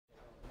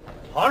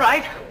All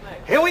right,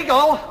 here we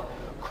go.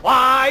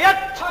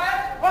 Quiet!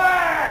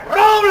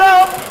 Roll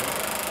up!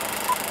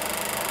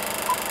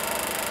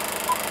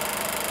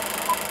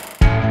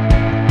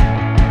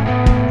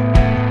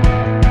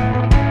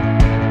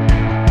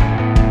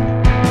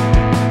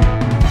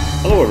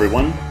 Hello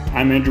everyone,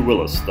 I'm Andrew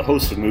Willis, the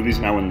host of Movies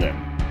Now and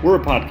Then. We're a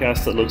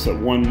podcast that looks at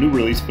one new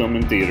release film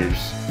in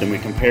theaters, then we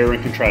compare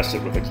and contrast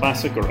it with a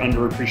classic or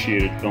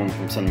underappreciated film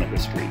from cinema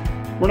history.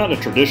 We're not a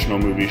traditional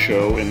movie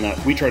show in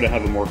that we try to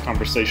have a more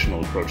conversational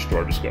approach to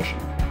our discussion.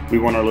 We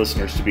want our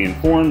listeners to be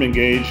informed,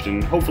 engaged,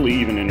 and hopefully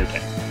even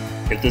entertained.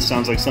 If this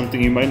sounds like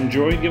something you might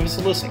enjoy, give us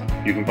a listen.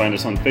 You can find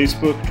us on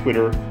Facebook,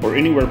 Twitter, or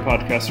anywhere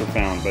podcasts are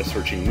found by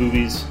searching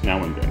Movies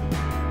Now and Then.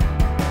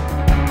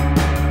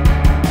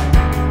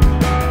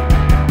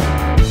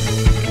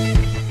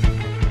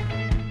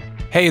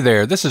 Hey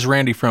there, this is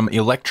Randy from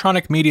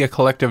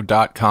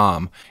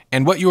electronicmediacollective.com,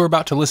 and what you are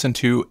about to listen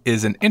to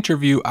is an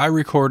interview I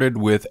recorded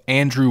with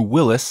Andrew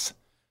Willis.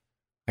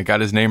 I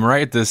got his name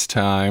right this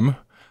time.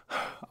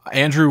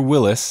 Andrew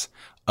Willis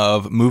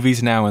of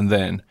Movies Now and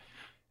Then.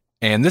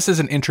 And this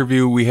is an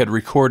interview we had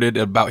recorded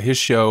about his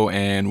show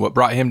and what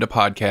brought him to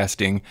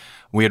podcasting.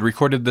 We had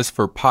recorded this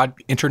for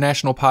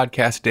International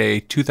Podcast Day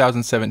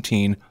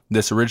 2017.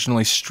 This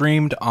originally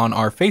streamed on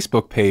our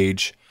Facebook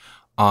page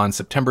on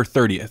September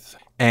 30th.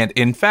 And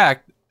in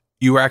fact,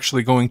 you are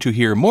actually going to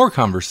hear more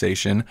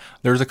conversation.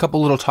 There's a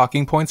couple little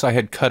talking points I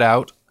had cut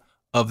out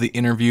of the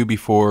interview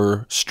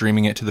before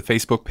streaming it to the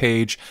Facebook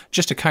page,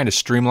 just to kind of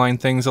streamline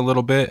things a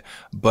little bit.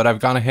 But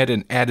I've gone ahead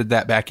and added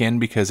that back in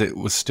because it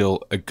was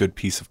still a good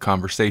piece of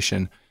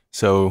conversation.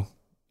 So,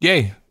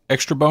 yay,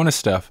 extra bonus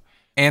stuff.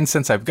 And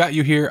since I've got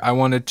you here, I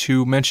wanted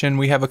to mention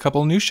we have a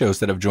couple new shows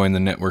that have joined the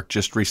network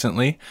just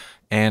recently,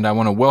 and I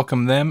want to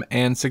welcome them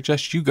and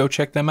suggest you go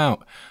check them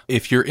out.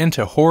 If you're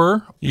into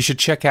horror, you should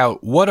check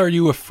out What Are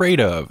You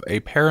Afraid Of?, a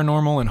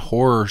paranormal and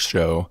horror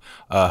show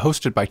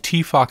hosted by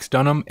T. Fox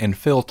Dunham and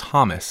Phil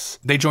Thomas.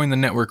 They joined the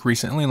network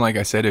recently, and like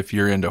I said, if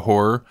you're into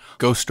horror,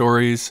 ghost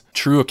stories,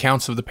 true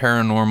accounts of the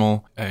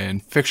paranormal,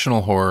 and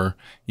fictional horror,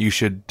 you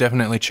should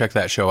definitely check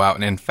that show out.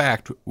 And in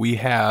fact, we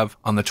have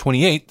on the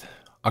 28th,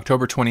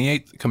 October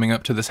 28th, coming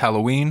up to this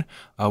Halloween,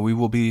 we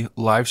will be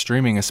live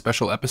streaming a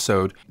special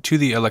episode to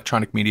the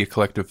Electronic Media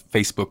Collective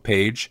Facebook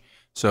page.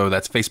 So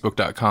that's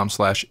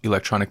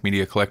facebook.com/Electronic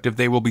Media Collective.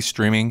 They will be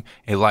streaming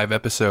a live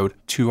episode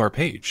to our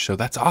page. So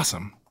that's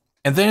awesome.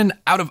 And then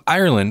out of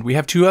Ireland, we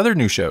have two other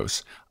new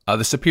shows.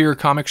 The Superior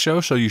Comic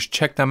Show, so you should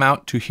check them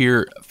out to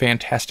hear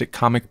fantastic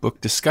comic book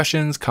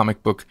discussions,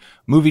 comic book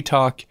movie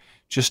talk,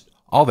 just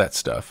all that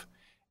stuff.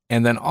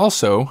 And then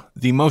also,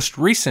 the most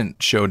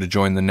recent show to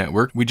join the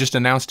network, we just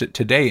announced it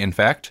today, in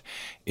fact,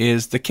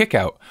 is The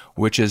Kickout,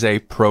 which is a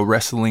pro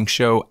wrestling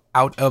show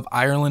out of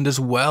Ireland as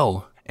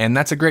well. And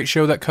that's a great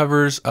show that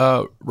covers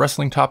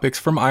wrestling topics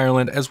from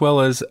Ireland as well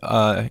as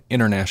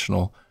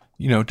international,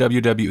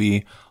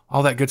 WWE,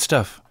 all that good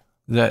stuff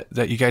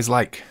that you guys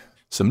like.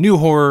 Some new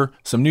horror,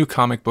 some new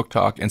comic book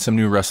talk, and some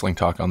new wrestling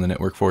talk on the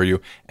network for you.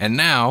 And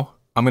now,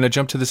 I'm going to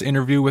jump to this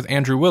interview with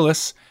Andrew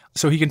Willis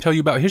so he can tell you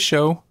about his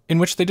show in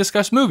which they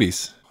discuss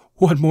movies.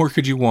 What more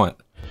could you want?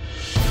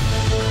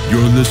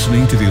 You're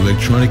listening to the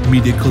Electronic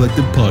Media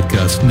Collective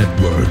Podcast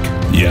Network.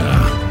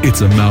 Yeah,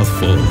 it's a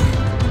mouthful.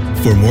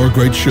 For more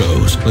great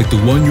shows like the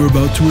one you're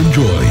about to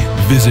enjoy,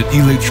 visit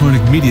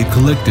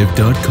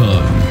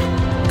electronicmediacollective.com.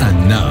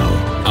 And now,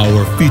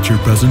 our feature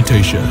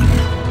presentation.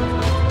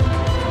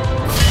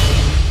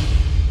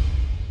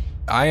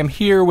 I am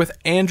here with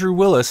Andrew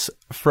Willis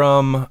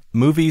from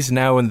Movies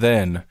Now and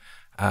Then.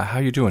 How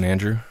you doing,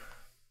 Andrew?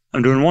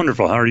 I'm doing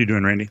wonderful. How are you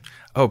doing, Randy?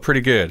 Oh,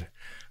 pretty good.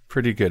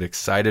 Pretty good.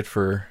 Excited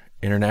for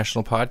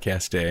International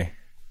Podcast Day.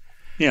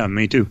 Yeah,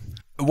 me too.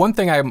 One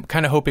thing I'm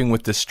kind of hoping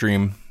with this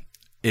stream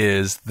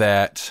is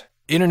that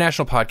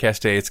International Podcast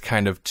Day, it's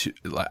kind of,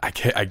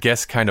 I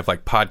guess, kind of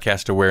like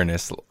podcast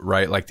awareness,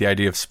 right? Like the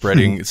idea of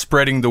spreading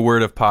the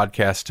word of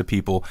podcasts to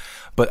people.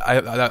 But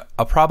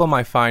a problem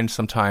I find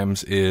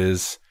sometimes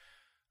is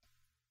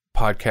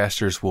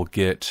podcasters will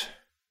get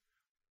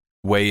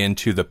way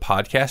into the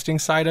podcasting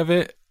side of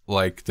it,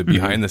 like the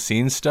behind the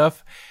scenes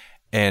stuff.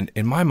 And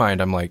in my mind,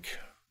 I'm like,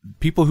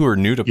 people who are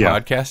new to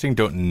podcasting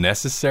don't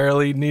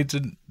necessarily need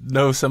to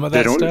know some of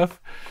that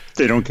stuff.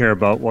 They don't care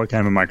about what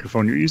kind of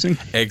microphone you're using.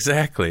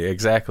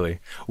 Exactly.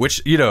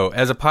 Which,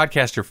 as a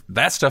podcaster,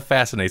 that stuff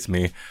fascinates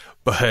me.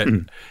 But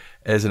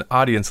as an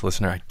audience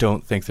listener, I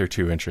don't think they're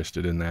too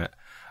interested in that.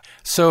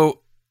 So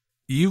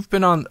you've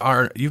been on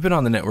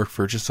the network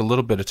for just a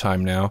little bit of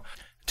time now.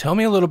 Tell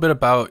me a little bit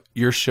about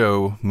your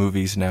show,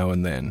 Movies Now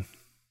and Then.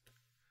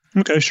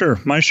 Okay, sure.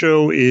 My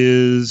show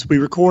is, we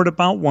record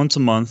about once a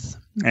month,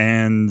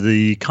 and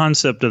the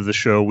concept of the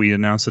show, we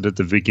announce it at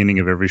the beginning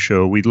of every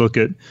show. We look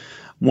at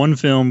one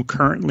film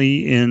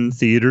currently in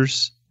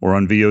theaters or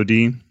on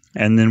VOD,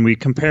 and then we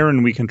compare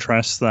and we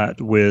contrast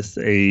that with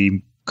a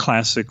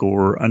classic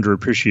or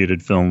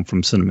underappreciated film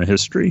from cinema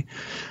history.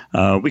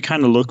 We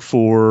kind of look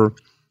for...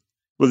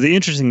 Well, the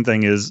interesting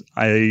thing is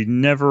I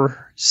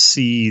never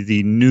see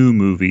the new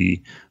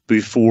movie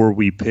before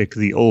we pick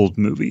the old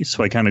movie.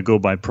 So I kind of go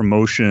by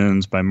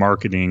promotions, by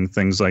marketing,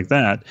 things like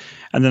that.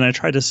 And then I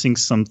try to sync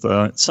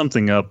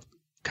something up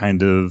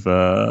kind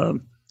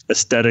of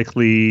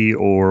aesthetically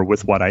or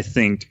with what I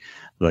think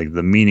like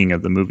the meaning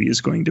of the movie is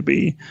going to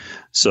be.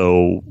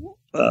 So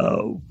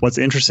what's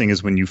interesting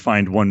is when you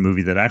find one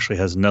movie that actually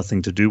has nothing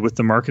to do with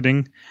the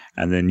marketing,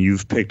 and then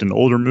you've picked an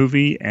older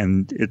movie,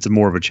 and it's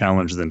more of a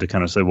challenge than to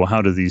kind of say, well,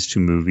 how do these two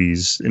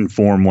movies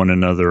inform one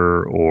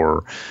another?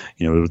 Or,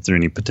 is there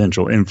any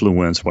potential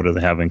influence? What do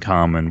they have in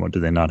common? What do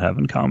they not have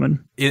in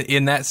common?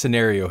 In that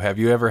scenario, have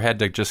you ever had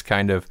to just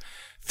kind of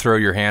throw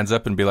your hands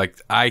up and be like,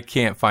 I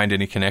can't find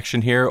any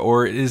connection here?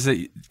 Or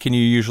can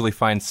you usually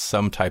find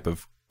some type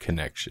of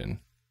connection?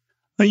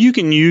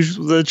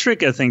 The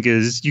trick, I think,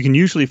 is you can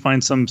usually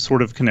find some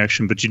sort of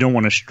connection, but you don't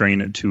want to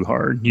strain it too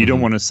hard. You don't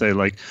want to say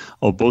like,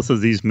 oh, both of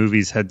these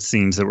movies had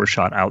scenes that were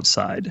shot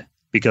outside,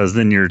 because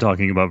then you're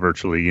talking about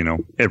virtually,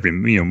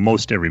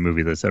 most every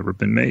movie that's ever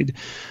been made.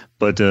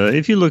 But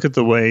if you look at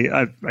the way,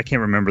 I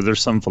can't remember, there's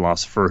some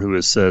philosopher who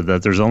has said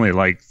that there's only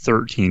like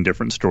 13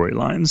 different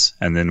storylines,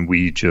 and then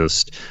we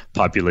just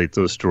populate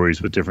those stories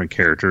with different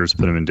characters,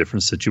 put them in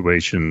different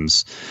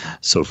situations,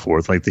 so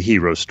forth. Like the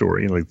hero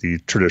story, like the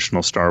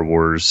traditional Star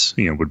Wars,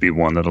 would be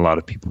one that a lot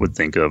of people would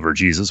think of, or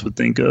Jesus would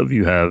think of.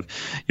 You have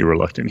your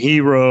reluctant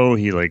hero.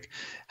 He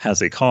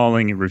has a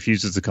calling. He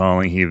refuses the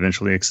calling. He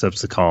eventually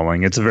accepts the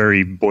calling. It's a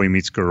very boy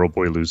meets girl,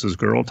 boy loses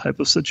girl type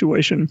of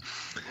situation.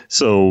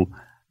 So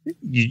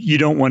you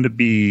don't want to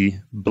be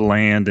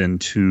bland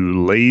and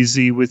too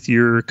lazy with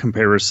your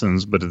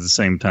comparisons, but at the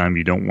same time,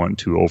 you don't want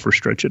to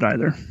overstretch it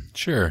either.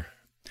 Sure.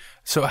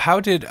 So how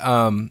did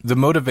the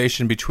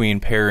motivation between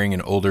pairing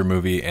an older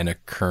movie and a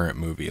current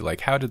movie,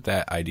 like how did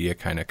that idea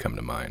kind of come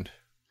to mind?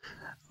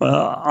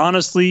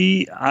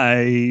 Honestly,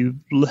 I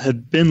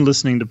had been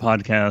listening to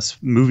podcasts,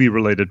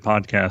 movie-related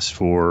podcasts,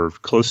 for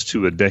close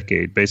to a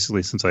decade,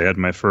 basically since I had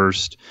my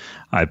first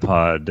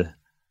iPod.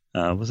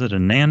 Was it a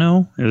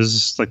Nano? It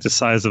was like the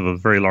size of a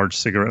very large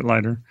cigarette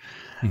lighter.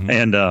 Mm-hmm.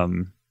 And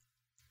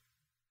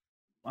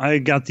I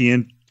got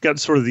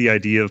sort of the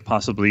idea of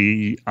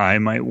possibly I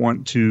might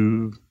want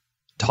to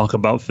talk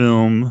about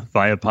film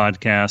via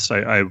podcast.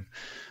 I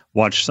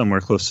watch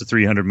somewhere close to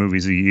 300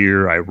 movies a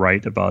year. I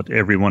write about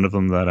every one of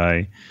them that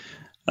I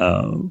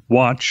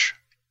watch.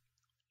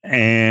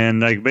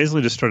 And I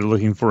basically just started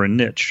looking for a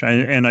niche.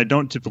 And I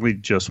don't typically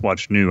just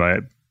watch new.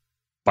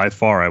 By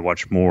far, I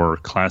watch more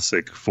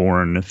classic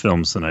foreign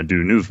films than I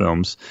do new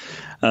films.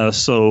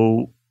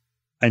 So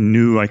I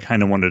knew I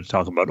kind of wanted to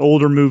talk about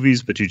older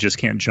movies, but you just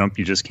can't jump.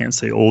 You just can't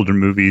say older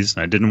movies.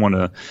 And I didn't want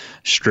to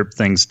strip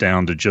things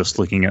down to just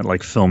looking at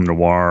like film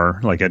noir.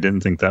 Like I didn't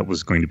think that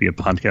was going to be a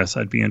podcast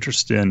I'd be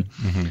interested in.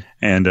 Mm-hmm.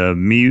 And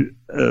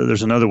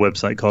there's another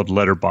website called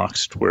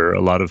Letterboxd where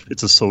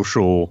it's a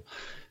social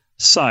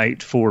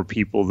site for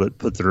people that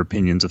put their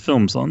opinions of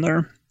films on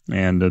there.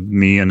 And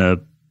me and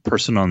a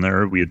person on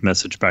there, we had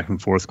messaged back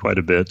and forth quite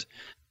a bit.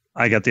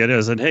 I got the idea.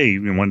 I said, hey,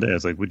 one day I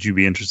was like, would you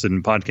be interested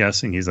in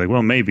podcasting? He's like,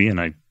 well, maybe. And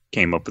I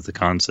came up with the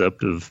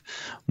concept of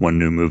one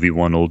new movie,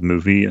 one old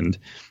movie. And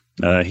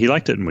he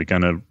liked it. And we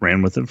kind of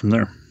ran with it from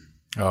there.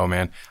 Oh,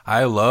 man.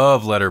 I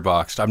love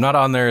Letterboxd. I'm not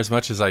on there as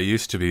much as I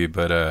used to be,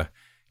 but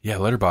yeah,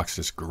 Letterboxd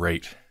is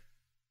great.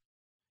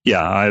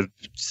 Yeah, I've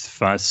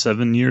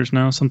 7 years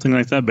now, something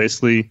like that.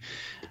 Basically,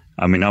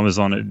 I was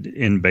on it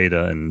in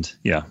beta, and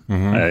yeah,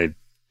 mm-hmm.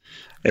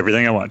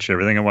 Everything I watch, I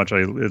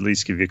at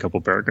least give you a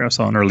couple paragraphs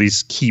on, or at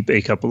least keep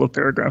a couple of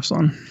paragraphs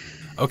on.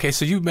 Okay,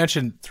 so you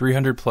mentioned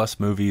 300 plus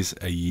movies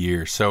a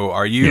year. So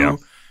are you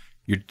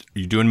you're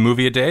doing a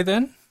movie a day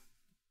then?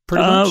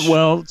 Pretty much?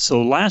 Well,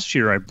 so last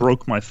year I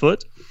broke my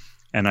foot,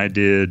 and I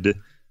did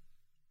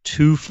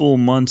 2 full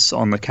months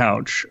on the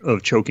couch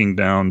of choking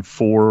down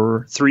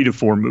 3 to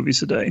 4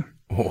 movies a day.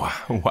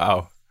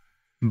 Wow.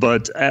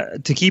 But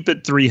to keep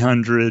it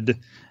 300,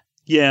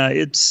 yeah,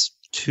 it's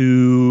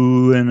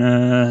 2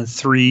 and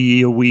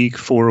 3 a week,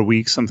 4 a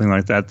week, something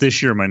like that.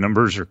 This year, my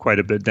numbers are quite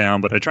a bit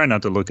down, but I try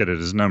not to look at it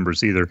as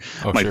numbers either.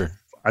 Oh, sure.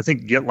 I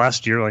think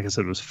last year, like I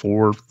said, it was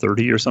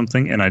 430 or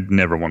something, and I'd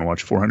never want to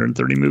watch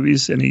 430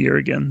 movies in a year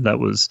again.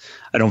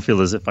 I don't feel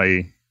as if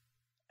I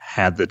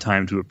had the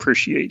time to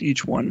appreciate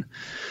each one.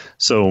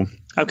 So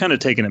I've kind of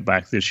taken it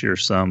back this year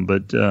some,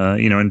 but,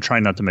 and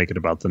trying not to make it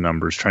about the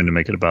numbers, trying to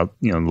make it about,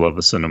 the love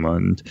of cinema.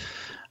 And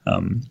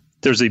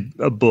there's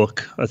a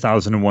book,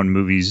 1001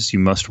 Movies You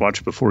Must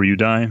Watch Before You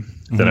Die,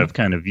 mm-hmm. that I've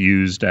kind of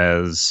used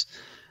as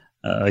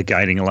a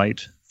guiding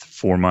light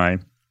for my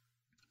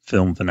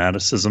film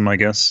fanaticism, I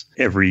guess.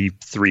 Every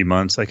 3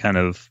 months, I kind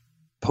of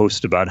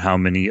post about how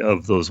many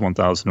of those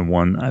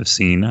 1001 I've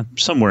seen,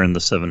 somewhere in the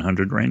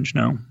 700 range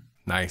now.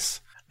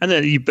 Nice. And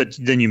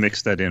then you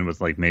mix that in with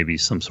like maybe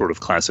some sort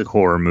of classic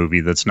horror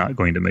movie that's not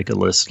going to make a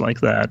list like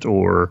that,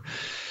 or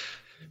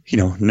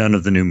none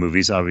of the new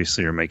movies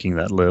obviously are making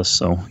that list.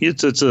 So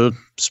it's a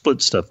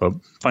split stuff up.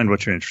 Find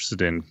what you're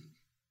interested in.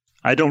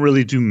 I don't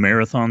really do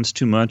marathons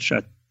too much.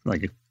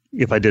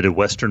 If I did a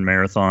Western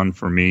marathon,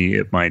 for me,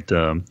 it might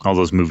all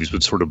those movies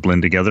would sort of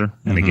blend together.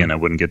 And mm-hmm. again, I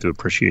wouldn't get to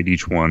appreciate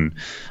each one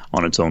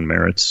on its own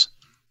merits.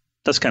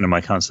 that's kind of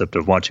my concept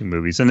of watching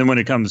movies. And then when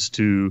it comes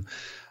to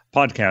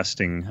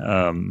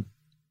podcasting,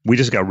 we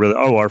just got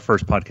our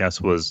first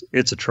podcast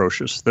it's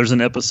atrocious. There's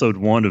an episode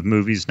 1 of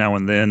Movies Now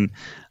and Then.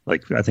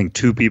 Like, I think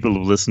 2 people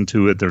have listened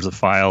to it. There's a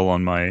file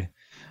on my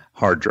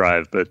hard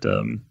drive, but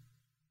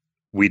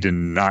we did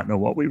not know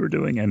what we were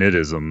doing, and it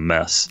is a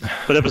mess.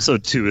 But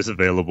episode 2 is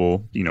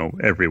available,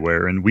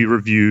 everywhere. And we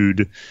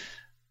reviewed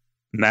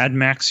Mad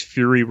Max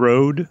Fury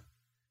Road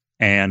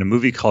and a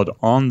movie called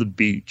On the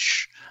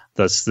Beach.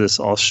 That's this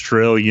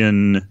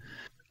Australian,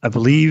 I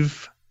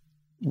believe,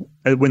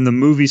 when the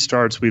movie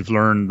starts, we've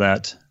learned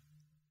that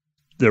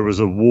there was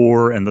a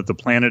war and that the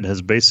planet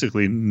has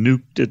basically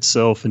nuked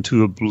itself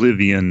into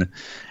oblivion,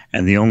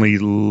 and the only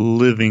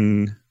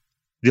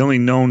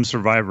known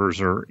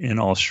survivors are in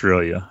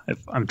Australia.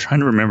 I'm trying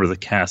to remember the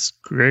cast.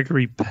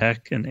 Gregory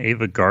Peck and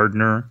Ava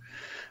Gardner.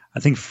 I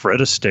think Fred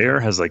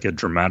Astaire has like a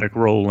dramatic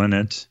role in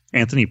it.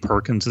 Anthony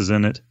Perkins is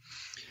in it.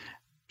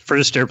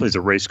 Fred Astaire plays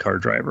a race car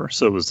driver.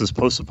 So it was this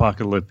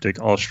post-apocalyptic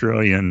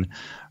Australian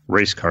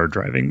race car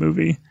driving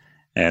movie,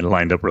 and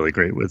lined up really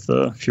great with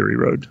Fury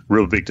Road.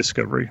 Real big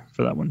discovery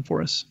for that one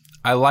for us.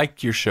 I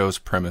like your show's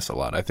premise a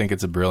lot. I think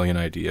it's a brilliant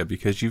idea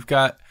because you've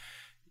got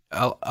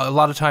a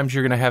lot of times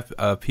you're going to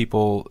have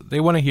people, they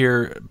want to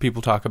hear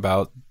people talk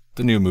about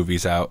the new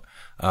movies out.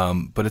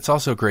 But it's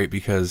also great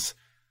because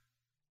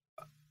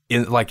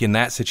in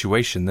that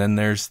situation, then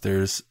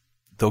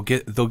they'll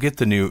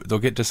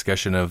get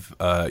discussion of,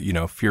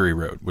 Fury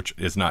Road, which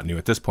is not new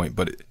at this point,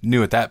 but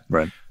new at that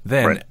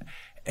then. Right.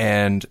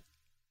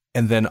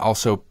 And then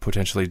also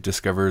potentially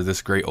discover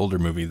this great older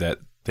movie that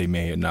they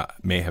may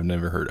have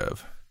never heard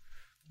of.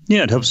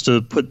 Yeah, it helps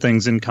to put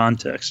things in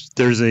context.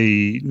 There's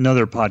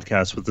another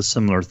podcast with a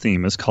similar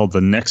theme. It's called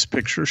The Next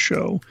Picture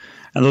Show.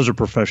 And those are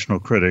professional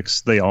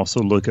critics. They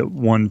also look at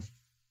one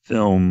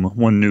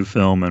new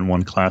film and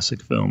one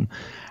classic film.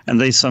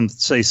 And they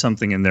say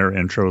something in their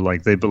intro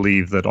like they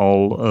believe that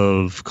all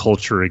of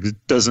culture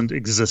doesn't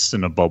exist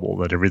in a bubble,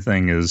 that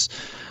everything is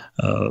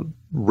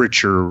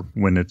richer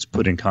when it's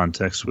put in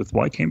context with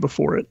what came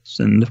before it.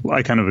 And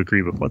I kind of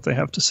agree with what they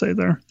have to say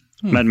there.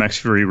 Mad Max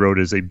Fury Road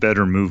is a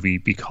better movie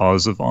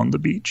because of On the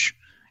Beach.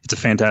 It's a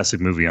fantastic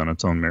movie on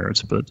its own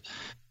merits, but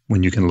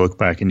when you can look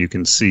back and you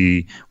can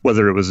see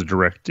whether it was a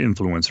direct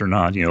influence or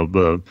not,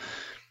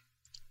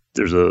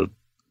 there's a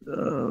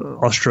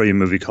Australian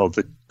movie called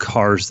The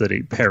Cars That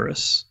Ate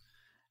Paris,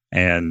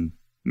 and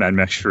Mad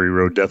Max Fury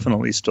Road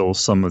definitely stole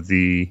some of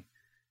the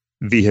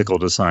vehicle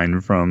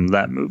design from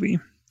that movie.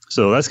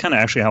 So that's kind of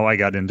actually how I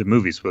got into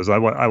movies. Was I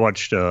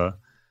watched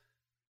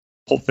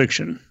Pulp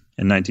Fiction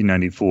in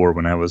 1994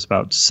 when I was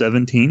about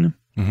 17.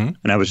 Mm-hmm.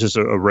 And I was just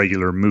a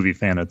regular movie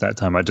fan at that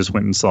time. I just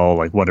went and saw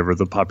like whatever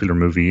the popular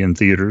movie in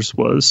theaters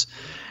was.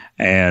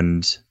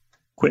 And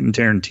Quentin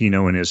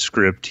Tarantino in his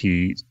script,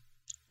 he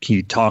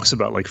talks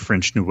about like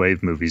French New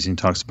Wave movies. And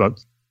he talks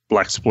about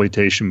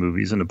blaxploitation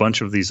movies and a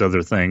bunch of these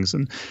other things.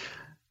 And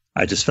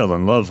I just fell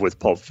in love with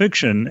Pulp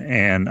Fiction,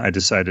 and I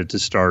decided to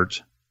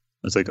start.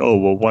 I was like, oh,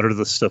 well, what are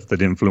the stuff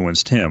that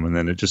influenced him? And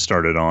then it just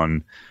started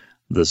on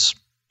this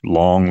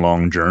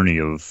long journey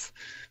of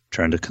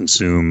trying to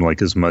consume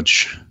like as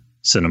much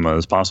cinema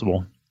as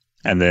possible,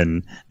 and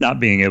then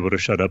not being able to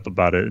shut up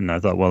about it. And I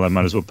thought, well, I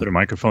might as well put a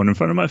microphone in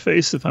front of my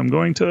face if I'm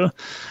going to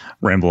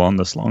ramble on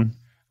this long.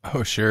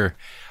 Oh, sure.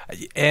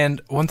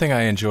 And one thing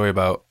I enjoy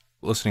about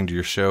listening to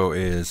your show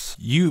is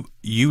you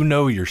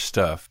know your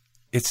stuff.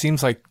 It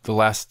seems like the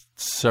last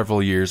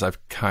several years I've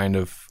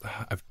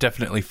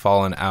definitely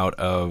fallen out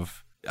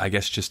of, I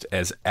guess, just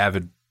as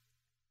avid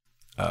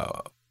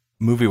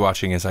movie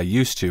watching as I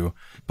used to.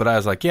 But I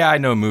was like, yeah, I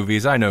know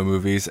movies.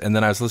 And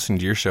then I was listening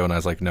to your show and I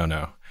was like,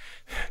 no.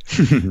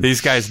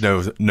 These guys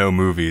know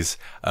movies.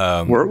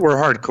 We're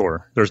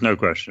hardcore. There's no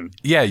question.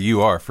 Yeah,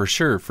 you are, for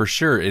sure.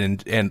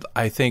 And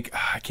I think,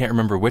 I can't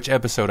remember which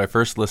episode I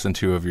first listened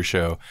to of your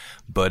show,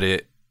 but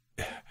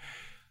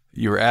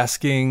you were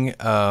asking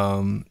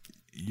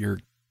your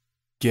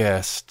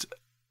guest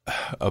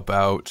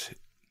about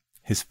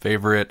his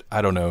favorite,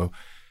 I don't know,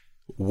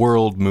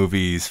 world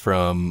movies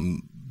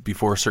from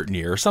before a certain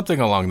year or something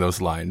along those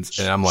lines.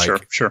 And I'm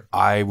like, sure.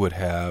 I would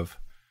have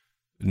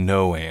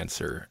no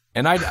answer.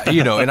 And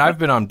and I've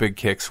been on big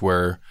kicks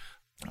where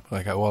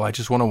like, well, I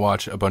just want to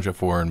watch a bunch of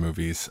foreign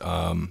movies.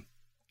 But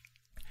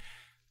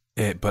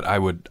I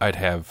would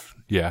have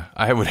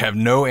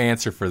no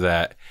answer for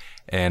that.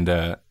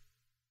 And,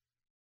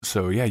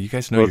 so yeah, you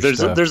guys know your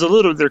stuff.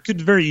 There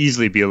could very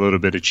easily be a little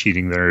bit of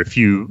cheating there. If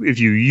you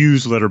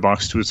use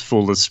Letterboxd to its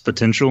fullest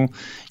potential,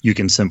 you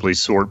can simply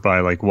sort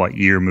by like what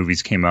year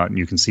movies came out, and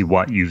you can see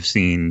what you've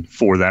seen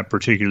for that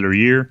particular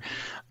year.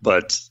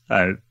 But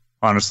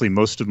honestly,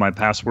 most of my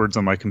passwords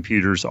on my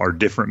computers are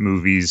different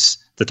movies,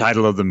 the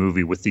title of the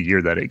movie with the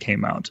year that it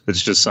came out.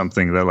 It's just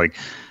something that like,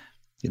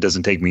 it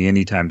doesn't take me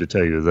any time to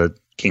tell you that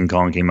King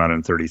Kong came out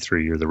in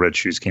 33 or The Red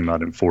Shoes came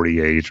out in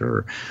 48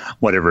 or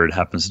whatever it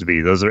happens to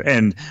be.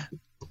 And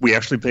we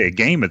actually play a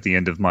game at the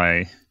end of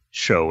my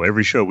show.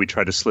 Every show we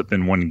try to slip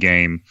in one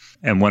game,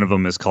 and one of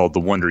them is called the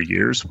Wonder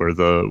Years, where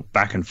the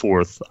back and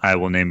forth, I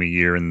will name a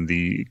year, and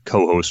the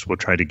co-host will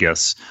try to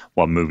guess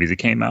what movie they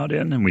came out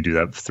in, and we do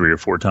that 3 or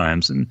 4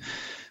 times, and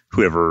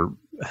whoever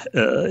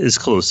is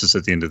closest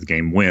at the end of the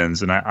game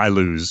wins, and I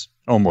lose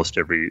almost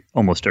every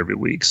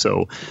week.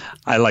 So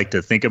I like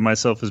to think of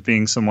myself as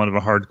being somewhat of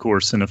a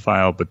hardcore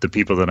cinephile, but the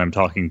people that I'm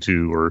talking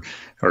to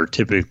are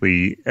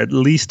typically at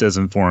least as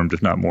informed,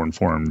 if not more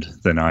informed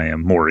than I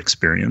am, more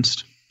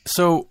experienced.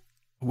 So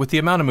with the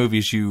amount of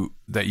movies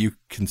that you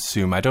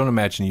consume, I don't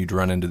imagine you'd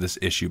run into this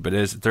issue, but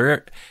has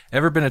there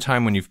ever been a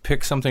time when you've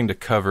picked something to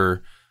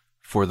cover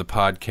for the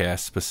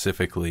podcast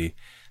specifically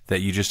that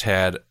you just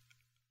had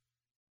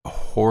a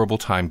horrible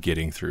time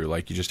getting through?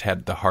 Like you just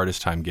had the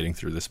hardest time getting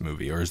through this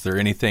movie? Or is there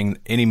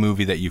any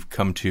movie that you've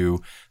come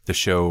to the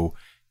show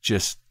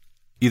just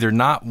either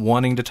not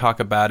wanting to talk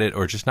about it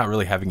or just not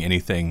really having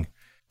anything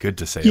good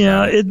to say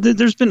about it? Yeah,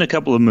 there's been a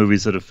couple of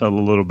movies that have fell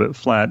a little bit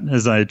flat.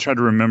 As I try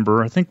to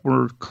remember, I think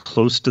we're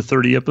close to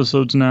 30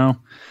 episodes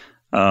now.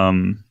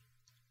 I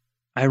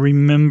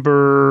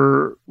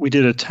remember we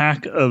did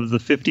Attack of the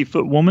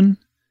 50-Foot Woman.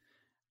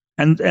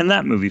 And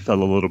that movie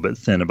fell a little bit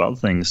thin about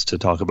things to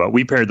talk about.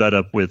 We paired that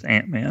up with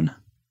Ant-Man.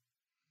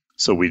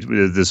 So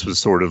this was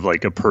sort of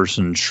like a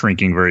person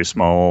shrinking very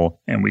small,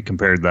 and we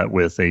compared that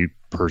with a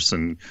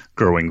person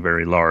growing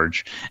very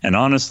large. And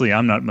honestly,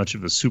 I'm not much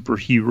of a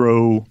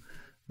superhero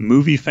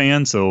movie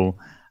fan, so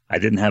I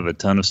didn't have a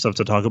ton of stuff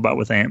to talk about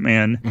with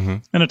Ant-Man. Mm-hmm.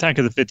 And Attack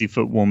of the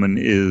 50-Foot Woman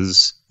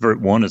is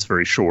it's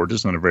very short.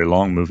 It's not a very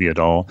long movie at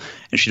all.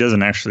 And she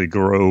doesn't actually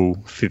grow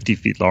 50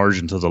 feet large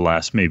until the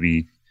last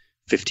maybe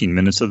 15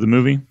 minutes of the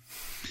movie.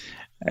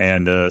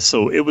 And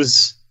so it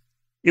was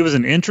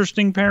an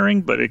interesting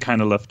pairing, but it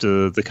kind of left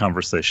the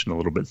conversation a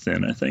little bit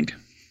thin, I think.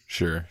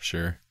 Sure.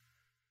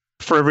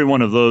 For every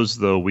one of those,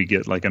 though, we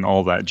get like an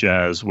All That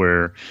Jazz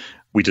where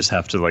we just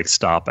have to like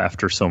stop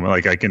after so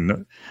much. Like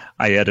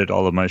I edit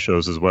all of my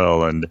shows as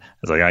well, and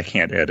it's like I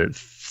can't edit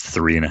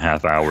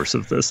 3.5 hours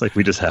of this. Like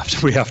we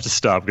have to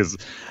stop because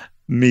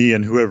me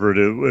and whoever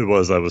it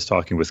was I was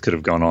talking with could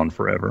have gone on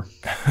forever.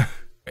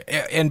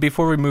 And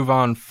before we move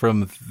on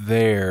from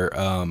there,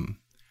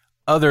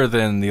 other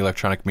than the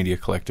Electronic Media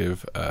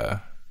Collective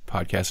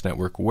podcast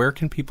network, where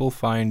can people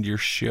find your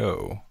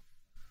show?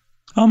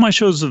 My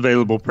show's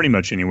available pretty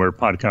much anywhere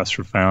podcasts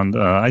are found.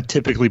 I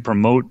typically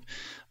promote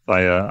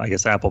via, I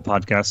guess, Apple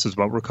Podcasts is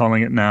what we're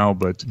calling it now,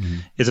 but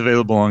it's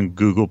available on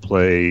Google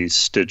Play,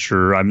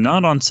 Stitcher. I'm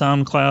not on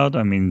SoundCloud.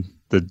 I mean,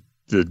 the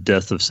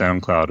death of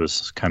SoundCloud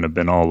has kind of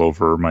been all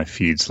over my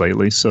feeds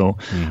lately, so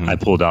I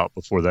pulled out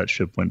before that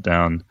ship went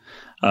down.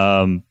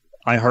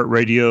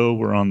 iHeartRadio,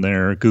 we're on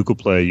there. Google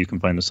Play, you can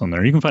find us on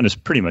there. You can find us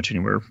pretty much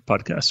anywhere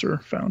podcasts are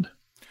found.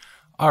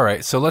 All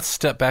right, so let's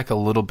step back a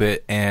little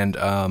bit and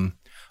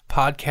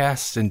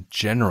podcasts in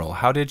general.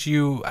 How did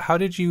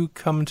you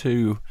come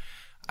to?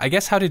 I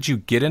guess how did you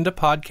get into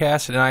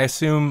podcasts? And I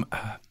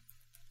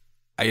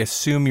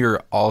assume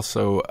you're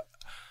also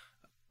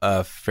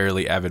a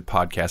fairly avid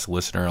podcast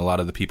listener. A lot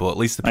of the people, at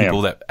least the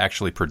people that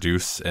actually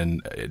produce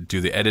and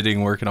do the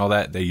editing work and all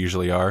that, they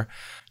usually are.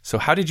 So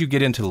how did you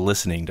get into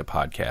listening to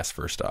podcasts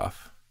first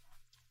off?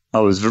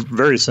 Oh, it was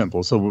very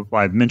simple. So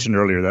I mentioned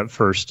earlier that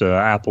first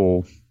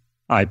Apple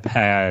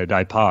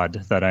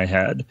iPod that I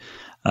had,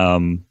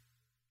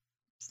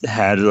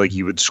 had like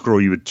you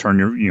would turn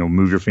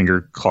move your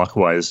finger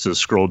clockwise to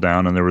scroll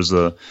down, and there was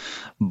a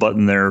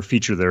button there,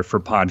 feature there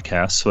for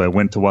podcasts. So I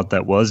went to what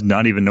that was,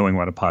 not even knowing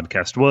what a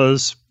podcast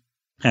was.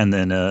 And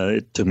then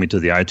it took me to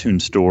the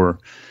iTunes store,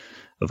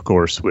 of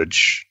course,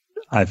 which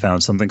I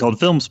found something called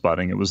Film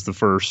Spotting. It was the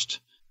first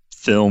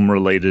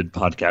film-related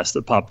podcast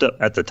that popped up.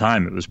 At the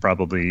time, it was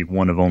probably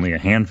one of only a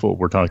handful.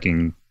 We're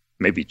talking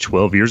maybe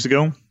 12 years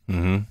ago.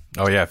 Mm-hmm.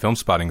 Oh, yeah. Film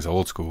Spotting's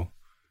old school.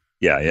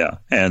 Yeah.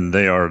 And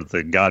they are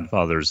the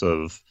godfathers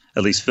of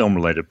at least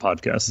film-related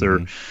podcasts.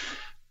 They're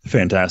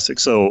fantastic.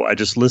 So I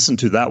just listened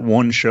to that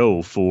one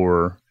show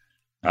for,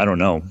 I don't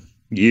know,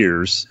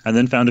 years, and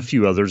then found a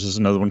few others. There's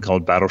another one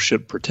called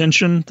Battleship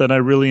Pretension that I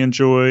really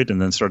enjoyed,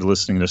 and then started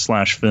listening to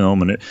Slash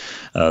Film and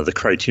the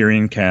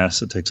Criterion Cast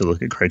that takes a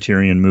look at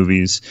Criterion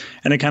movies.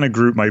 And it kind of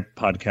grew, my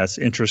podcast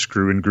interest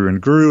grew and grew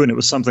and grew, and it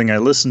was something I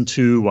listened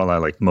to while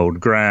I mowed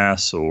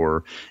grass,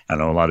 or I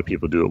know a lot of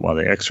people do it while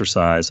they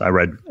exercise. I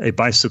ride a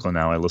bicycle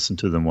now. I listen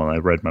to them while I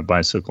ride my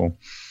bicycle.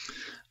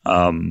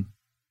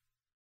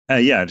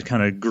 It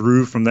kind of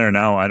grew from there.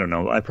 Now, I don't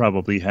know, I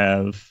probably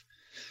have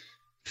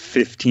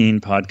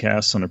 15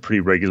 podcasts on a pretty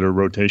regular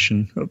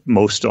rotation.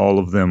 Most all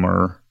of them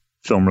are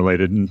film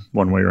related in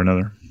one way or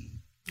another.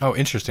 Oh,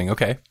 interesting.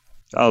 Okay.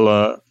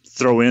 I'll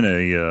throw in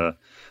a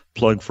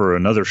plug for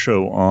another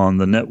show on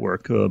the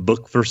network,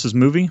 Book versus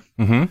Movie.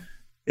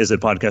 Is a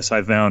podcast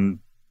I found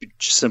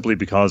simply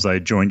because I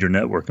joined your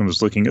network and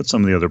was looking at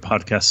some of the other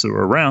podcasts that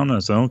were around. I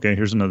said, okay,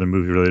 here's another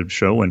movie related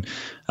show. And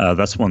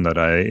that's one that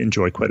I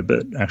enjoy quite a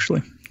bit,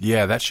 actually.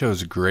 Yeah, that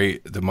show's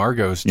great. The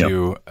Margos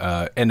do,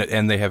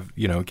 and they have,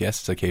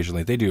 guests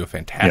occasionally. They do a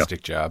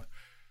fantastic job.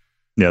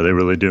 Yeah, they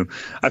really do.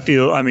 I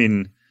feel,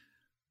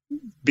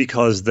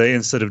 because they,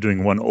 instead of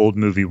doing one old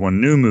movie,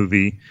 one new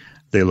movie,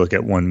 they look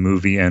at one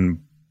movie and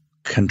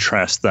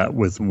contrast that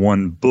with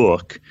one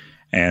book.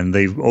 And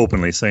they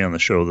openly say on the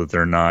show that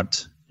they're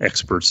not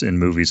experts in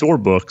movies or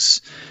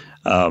books.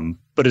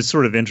 But it's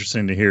sort of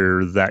interesting to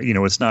hear that,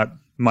 it's not,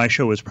 my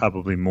show is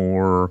probably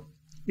more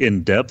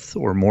in depth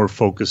or more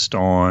focused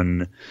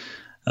on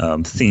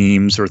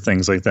themes or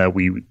things like that.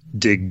 We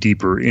dig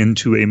deeper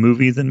into a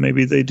movie than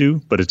maybe they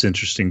do, but it's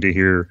interesting to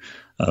hear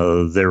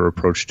their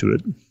approach to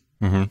it.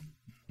 Mm-hmm.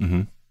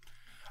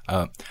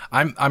 Mm-hmm.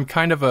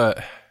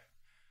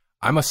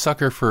 I'm a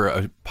sucker for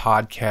a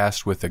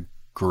podcast with a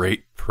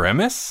great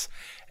premise,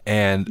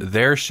 and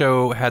their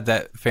show had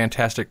that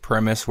fantastic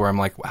premise where I'm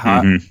like,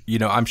 how,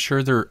 I'm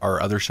sure there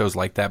are other shows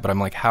like that, but I'm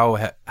like, how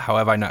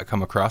have I not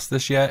come across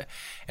this yet?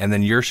 And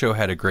then your show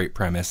had a great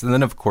premise. And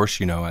then of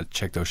course, I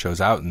check those shows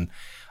out, and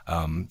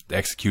the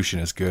execution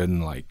is good.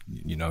 And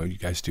you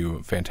guys do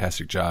a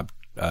fantastic job,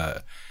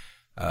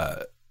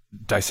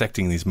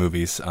 dissecting these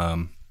movies.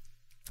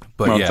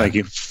 But well, yeah. Thank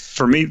you.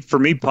 For me,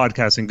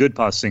 podcasting, good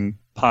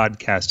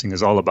podcasting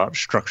is all about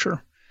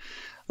structure.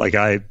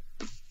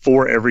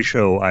 For every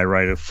show, I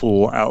write a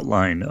full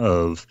outline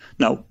of,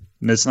 now,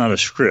 it's not a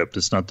script.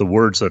 It's not the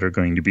words that are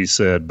going to be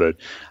said, but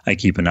I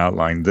keep an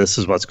outline. This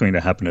is what's going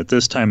to happen at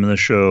this time in the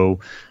show,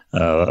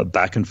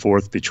 back and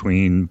forth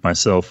between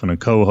myself and a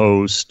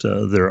co-host.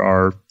 There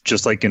are,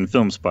 just like in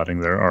film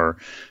spotting, there are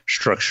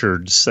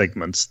structured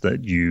segments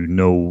that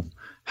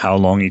how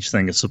long each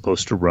thing is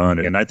supposed to run.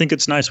 And I think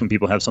it's nice when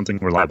people have something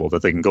reliable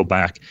that they can go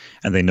back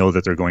and they know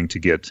that they're going to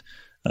get,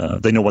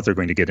 they know what they're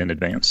going to get in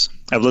advance.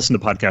 I've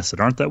listened to podcasts that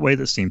aren't that way,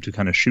 that seem to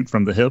kind of shoot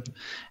from the hip.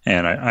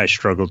 And I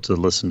struggle to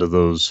listen to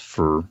those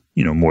for,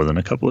 more than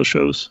a couple of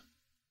shows.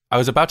 I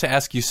was about to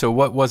ask you, so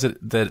what was it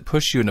that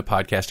pushed you into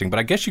podcasting? But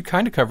I guess you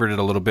kind of covered it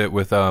a little bit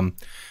with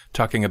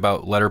talking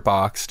about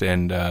Letterboxd,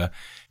 and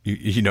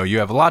you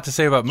have a lot to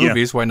say about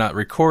movies. Yeah. Why not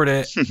record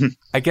it?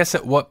 I guess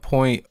at what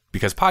point,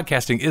 because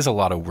podcasting is a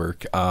lot of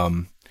work.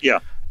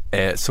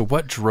 So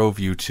what drove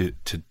you to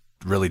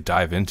really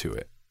dive into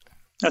it?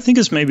 I think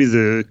it's maybe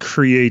the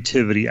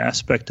creativity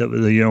aspect of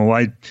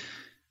it.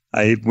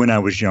 I when I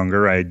was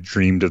younger, I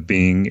dreamed of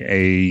being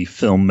a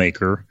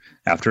filmmaker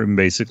after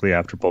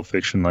Pulp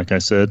Fiction, like I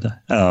said,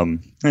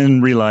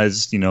 and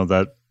realized,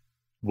 that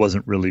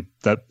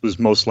was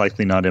most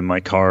likely not in my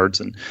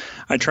cards. And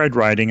I tried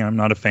writing. I'm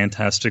not a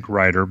fantastic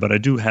writer, but I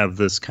do have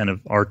this kind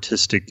of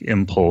artistic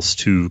impulse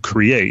to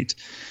create.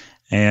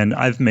 And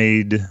I've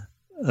made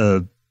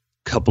a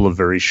couple of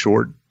very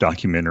short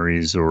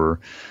documentaries or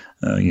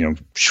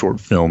short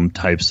film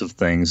types of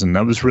things. And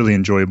that was really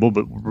enjoyable.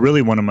 But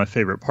really one of my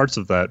favorite parts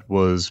of that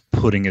was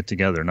putting it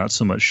together, not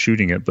so much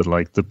shooting it, but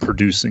like the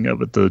producing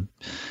of it, the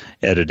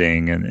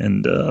editing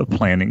and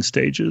planning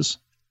stages.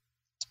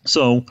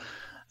 So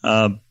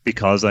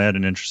because I had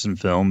an interest in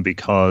film,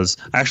 because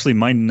actually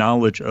my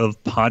knowledge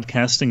of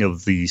podcasting,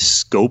 of the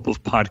scope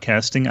of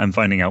podcasting, I'm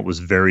finding out was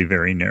very,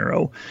 very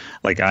narrow.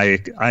 Like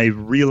I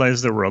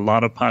realized there were a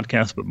lot of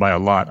podcasts, but by a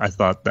lot, I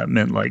thought that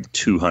meant like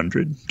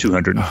 200,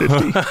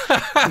 250.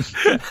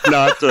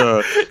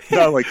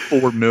 not like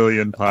 4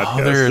 million podcasts.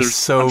 Oh, there's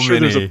so many.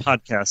 There's a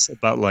podcast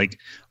about like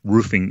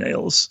roofing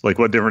nails, like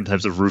what different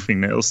types of roofing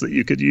nails that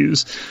you could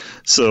use.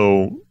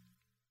 So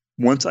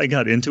once I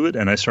got into it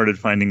and I started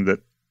finding that,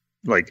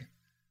 like,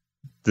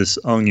 this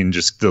onion,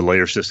 the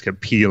layers just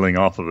kept peeling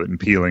off of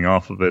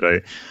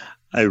it.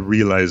 I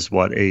realized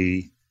what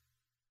a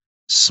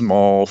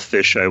small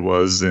fish I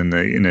was in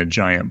a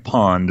giant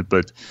pond.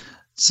 But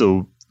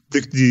so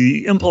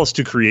the impulse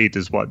to create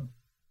is what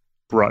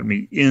brought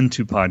me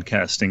into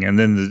podcasting, and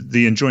then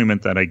the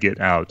enjoyment that I get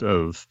out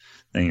of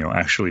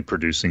actually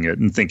producing it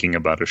and thinking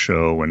about a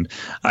show. And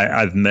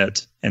I've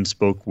met and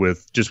spoke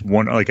with just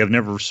one, like I've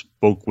never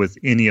spoke with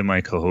any of my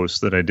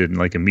co-hosts that I didn't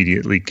like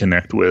immediately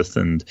connect with.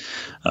 And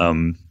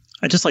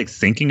I just like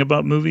thinking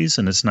about movies,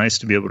 and it's nice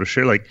to be able to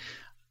share. Like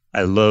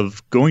I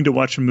love going to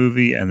watch a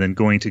movie and then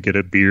going to get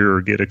a beer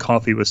or get a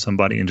coffee with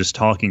somebody and just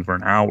talking for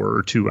an hour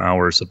or 2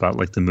 hours about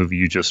like the movie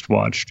you just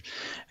watched.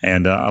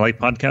 And I like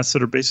podcasts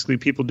that are basically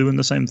people doing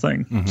the same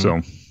thing. Mm-hmm.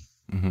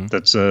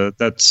 So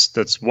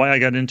that's why I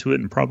got into it,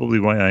 and probably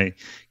why I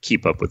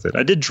keep up with it.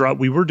 I did drop.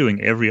 We were doing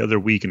every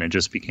other week, and it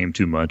just became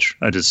too much.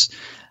 I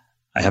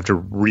have to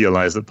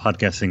realize that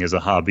podcasting is a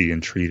hobby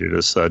and treat it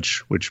as such,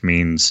 which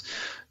means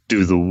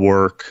do the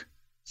work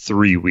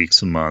 3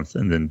 weeks a month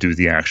and then do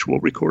the actual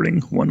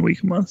recording 1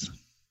 week a month.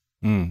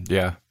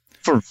 Yeah.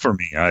 For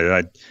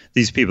me,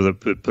 these people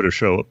that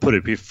put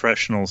a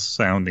professional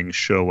sounding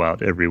show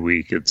out every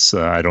week,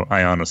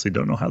 I honestly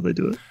don't know how they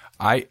do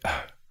it.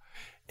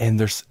 And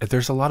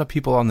there's a lot of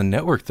people on the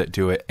network that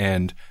do it,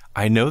 and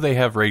I know they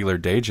have regular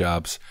day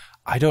jobs.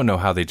 I don't know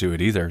how they do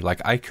it either.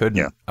 Like I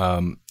couldn't. Yeah.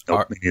 Me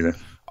neither.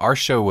 Our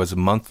show was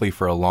monthly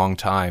for a long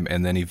time,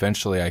 and then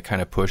eventually I kind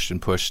of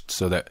pushed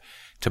so that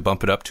to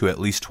bump it up to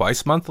at least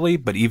twice monthly.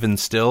 But even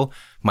still,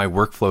 my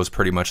workflow is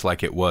pretty much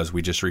like it was.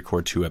 We just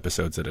record 2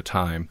 episodes at a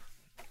time.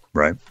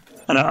 Right.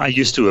 And I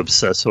used to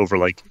obsess over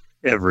like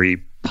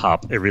every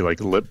pop, every like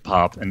lip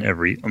pop and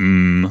every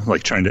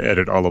like trying to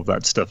edit all of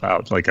that stuff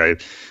out. Like I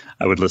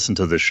would listen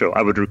to this show.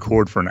 I would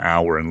record for an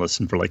hour and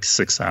listen for like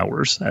 6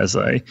 hours as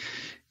I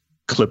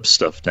clipped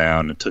stuff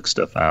down and took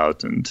stuff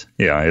out. And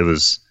yeah, it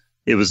was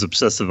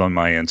obsessive on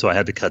my end. So I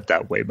had to cut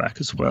that way back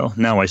as well.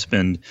 Now I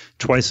spend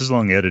twice as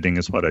long editing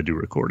as what I do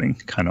recording,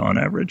 kind of on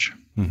average.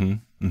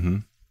 Mm-hmm. Mm-hmm.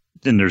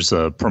 Then there's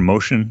a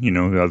promotion. You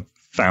know, I've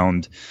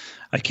found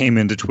I came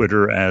into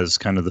Twitter as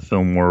kind of the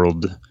film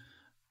world,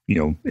 you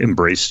know,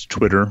 embraced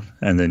Twitter,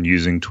 and then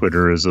using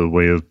Twitter as a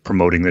way of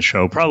promoting the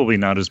show. Probably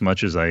not as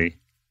much as I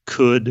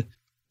could,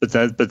 but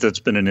that's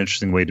been an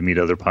interesting way to meet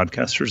other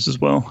podcasters as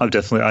well.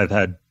 I've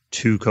had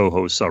 2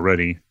 co-hosts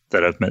already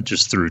that I've met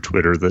just through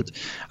Twitter that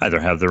either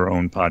have their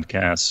own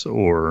podcasts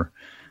or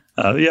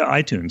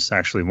iTunes.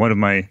 Actually,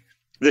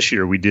 this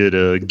year we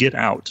did Get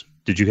Out.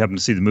 Did you happen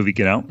to see the movie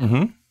Get Out?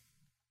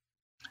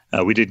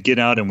 Mm-hmm. We did Get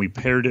Out, and we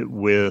paired it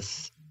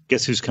with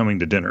Guess Who's Coming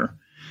to Dinner,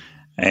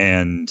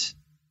 and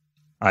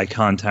I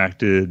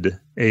contacted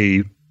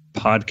a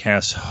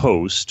podcast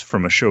host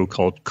from a show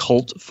called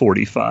Cult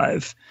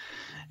 45.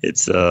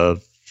 It's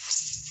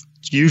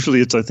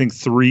usually I think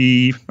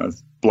 3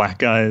 black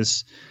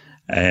guys,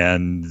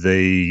 and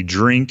they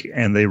drink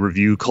and they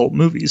review cult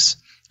movies.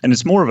 And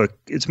it's more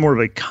of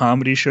a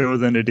comedy show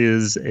than it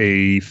is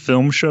a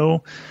film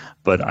show.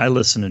 But I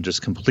listened and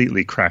just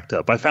completely cracked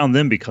up. I found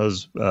them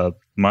because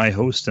my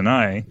host and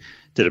I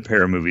did a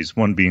pair of movies.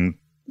 One being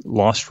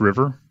Lost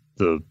River,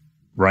 the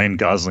Ryan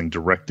Gosling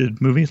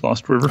directed movie,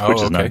 Lost River,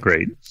 which is not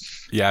great.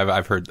 Yeah,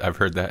 I've heard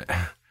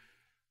that.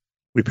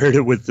 We paired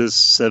it with this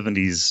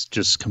 70s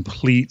just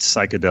complete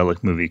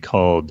psychedelic movie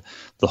called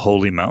The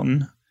Holy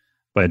Mountain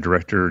by a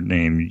director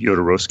named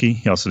Jodorowsky.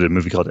 He also did a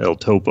movie called El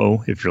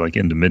Topo, if you're like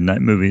into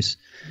midnight movies.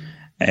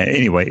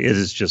 Anyway, it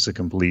is just a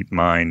complete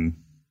mind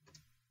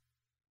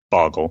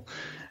boggle.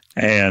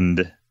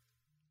 And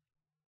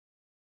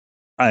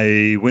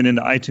I went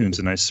into iTunes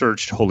and I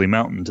searched Holy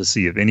Mountain to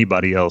see if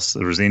anybody else,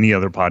 there was any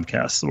other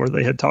podcasts where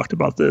they had talked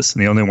about this.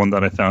 And the only one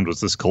that I found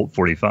was this Cult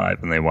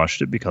 45, and they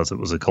watched it because it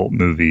was a cult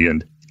movie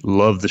and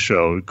loved the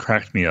show. It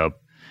cracked me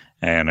up.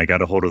 And I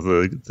got a hold of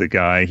the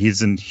guy.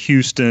 He's in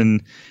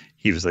Houston.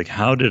 He was like,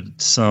 how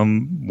did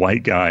some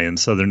white guy in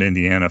Southern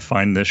Indiana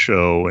find this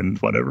show and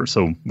whatever?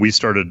 So we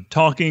started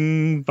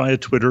talking via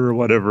Twitter or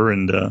whatever.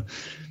 And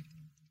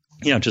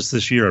just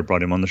this year I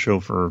brought him on the show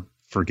for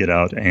Get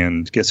Out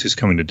and Guess Who's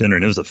Coming to Dinner.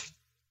 And it was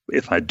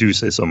if I do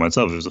say so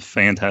myself, it was a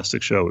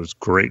fantastic show. It was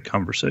great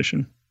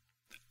conversation.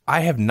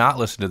 I have not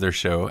listened to their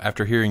show.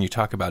 After hearing you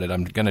talk about it,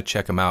 I'm going to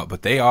check them out.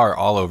 But they are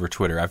all over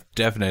Twitter. I've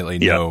definitely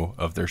know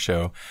of their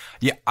show.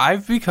 Yeah,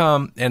 I've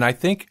become, and I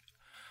think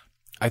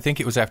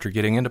it was after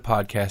getting into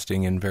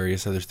podcasting and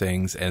various other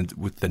things, and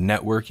with the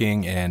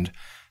networking and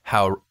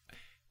how,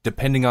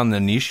 depending on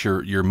the niche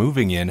you're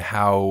moving in,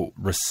 how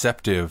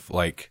receptive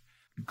like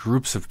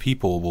groups of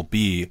people will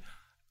be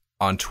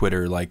on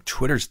Twitter. Like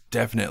Twitter's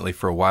definitely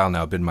for a while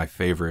now been my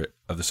favorite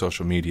of the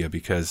social media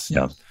because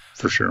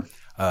for sure.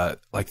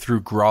 Like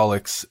through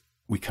Grawlix,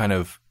 we kind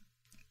of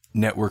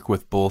network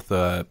with both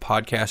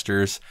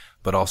podcasters,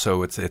 but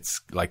also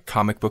it's like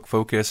comic book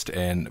focused.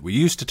 And we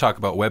used to talk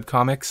about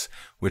webcomics,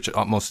 which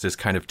almost is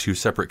kind of 2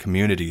 separate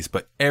communities,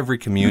 but every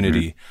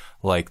community,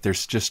 like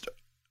there's just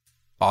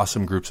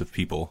awesome groups of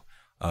people.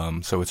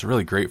 So it's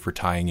really great for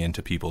tying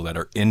into people that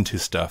are into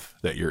stuff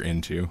that you're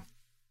into.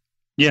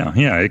 Yeah.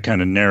 It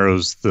kind of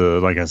narrows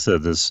like I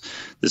said, this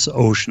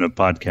ocean of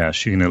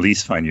podcasts. You can at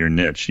least find your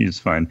niche. It's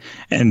fine.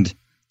 And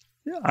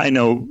I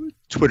know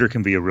Twitter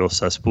can be a real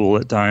cesspool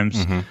at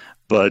times,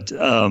 but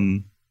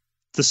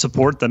the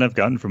support that I've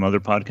gotten from other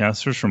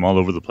podcasters from all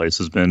over the place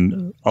has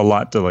been a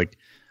lot to like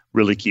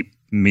really keep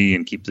me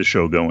and keep the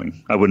show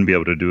going. I wouldn't be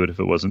able to do it if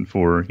it wasn't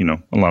for,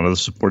 a lot of the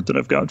support that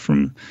I've got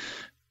from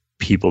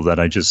people that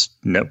I just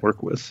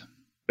network with,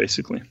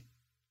 basically.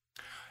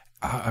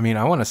 I mean,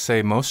 I want to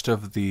say most,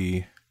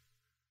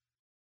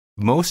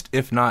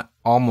 if not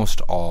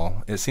almost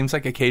all, it seems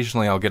like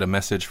occasionally I'll get a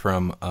message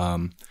from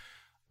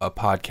a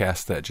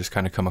podcast that just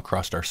kind of come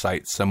across our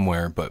site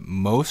somewhere, but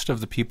most of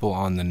the people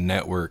on the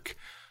network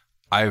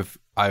I've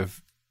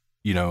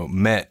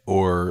met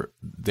or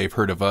they've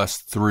heard of us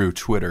through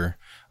Twitter.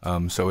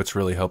 So it's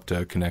really helped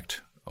to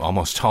connect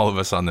almost all of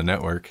us on the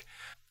network.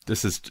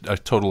 This is a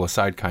total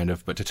aside kind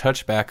of, but to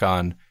touch back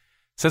on,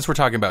 since we're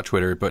talking about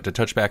Twitter, but to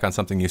touch back on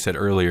something you said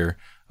earlier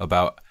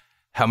about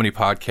how many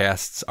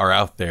podcasts are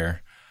out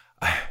there.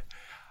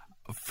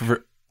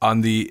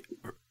 On the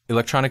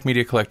Electronic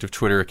Media Collective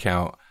Twitter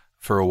account,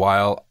 for a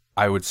while,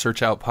 I would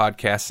search out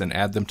podcasts and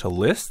add them to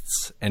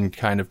lists and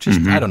kind of just,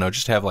 I don't know,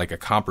 just have like a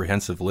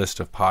comprehensive list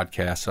of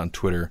podcasts on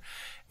Twitter.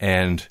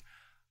 And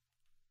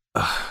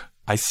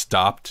I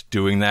stopped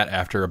doing that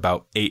after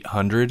about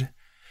 800.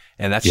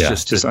 And that's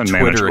just the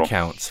Twitter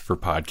accounts for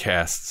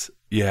podcasts.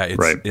 Yeah,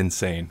 it's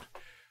insane.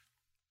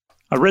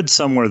 I read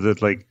somewhere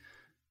that like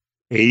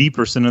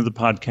 80% of the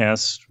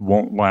podcasts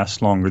won't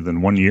last longer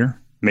than 1 year,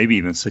 maybe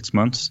even 6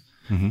 months.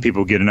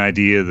 People get an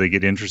idea, they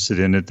get interested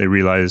in it, they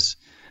realize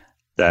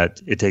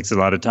that it takes a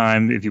lot of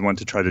time if you want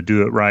to try to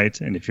do it right.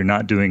 And if you're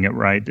not doing it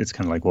right, it's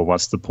kind of like, well,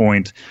 what's the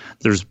point?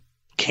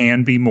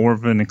 Can be more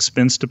of an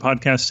expense to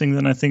podcasting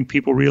than I think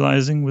people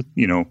realizing. With,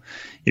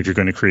 if you're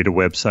going to create a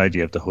website,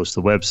 you have to host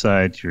the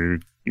website.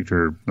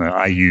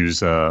 I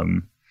use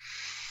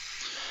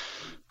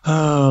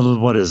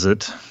what is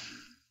it?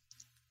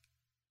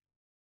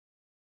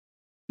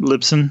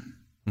 Libsyn.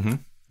 Mm-hmm.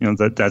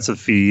 That's a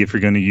fee. If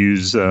you're going to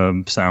use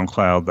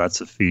SoundCloud,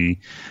 that's a fee.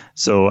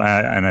 So,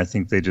 and I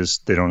think they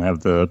don't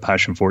have the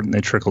passion for it, and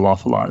they trickle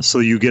off a lot. So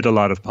you get a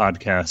lot of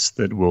podcasts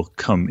that will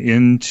come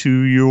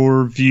into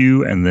your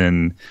view and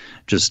then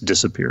just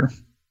disappear.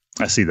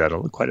 I see that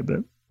quite a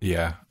bit.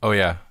 Yeah. Oh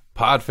yeah.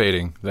 Pod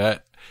fading.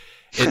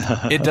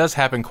 It does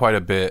happen quite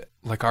a bit.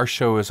 Like our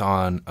show is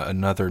on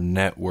another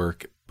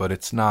network, but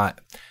it's not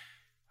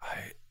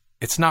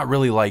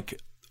really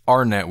like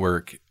our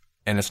network.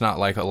 And it's not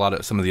like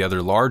some of the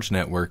other large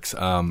networks.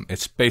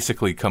 It's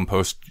basically come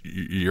post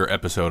your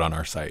episode on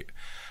our site.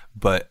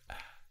 But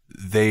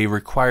they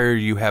require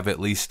you have at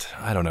least,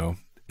 I don't know,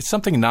 it's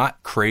something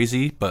not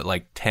crazy, but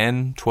like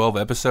 10, 12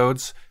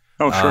 episodes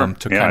to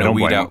kind of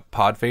weed out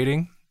pod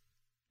fading.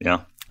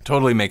 Yeah.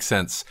 Totally makes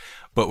sense.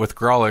 But with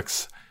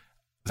Grawlix,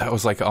 that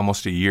was like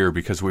almost a year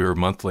because we were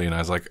monthly, and I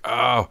was like,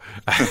 oh.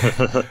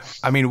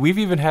 I mean, we've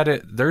even had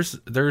it.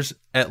 There's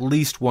at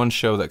least one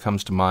show that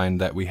comes to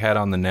mind that we had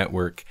on the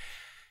network,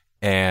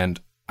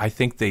 and I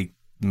think they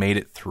made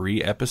it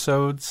 3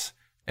 episodes,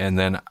 and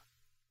then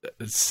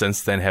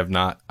since then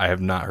I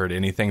have not heard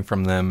anything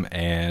from them,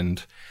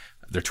 and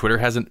their Twitter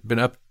hasn't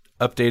been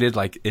updated.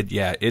 Like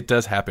it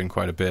does happen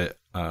quite a bit.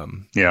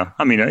 Yeah,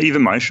 I mean,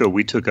 even my show,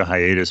 we took a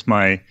hiatus.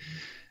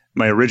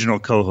 My original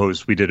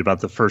co-host, we did about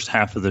the first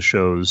half of the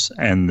shows,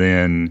 and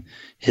then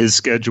his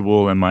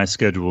schedule and my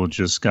schedule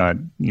just got,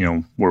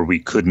 where we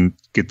couldn't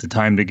get the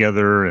time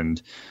together.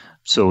 And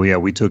so, yeah,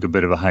 we took a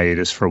bit of a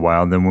hiatus for a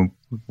while. Then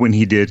when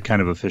he did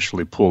kind of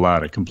officially pull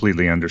out, I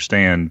completely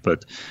understand.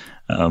 But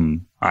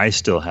I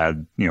still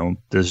had,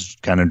 this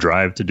kind of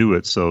drive to do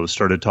it. So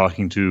started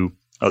talking to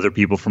other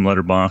people from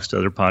Letterboxd,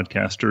 other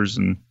podcasters,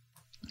 and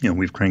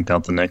we've cranked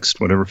out the next,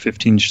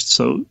 15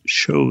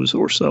 shows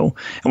or so.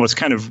 And what's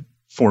kind of,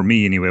 for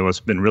me anyway, what's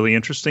been really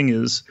interesting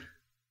is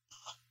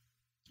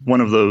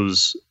one of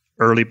those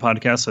early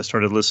podcasts I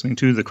started listening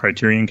to, the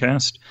Criterion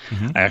Cast.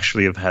 Mm-hmm. I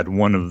actually have had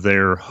one of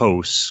their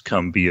hosts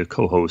come be a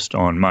co-host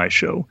on my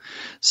show.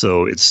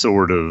 So it's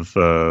sort of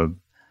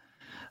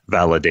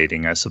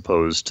validating, I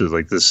suppose, to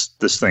like this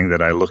thing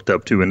that I looked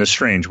up to in a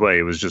strange way.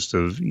 It was just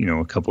a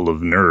couple of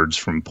nerds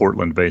from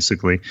Portland,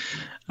 basically,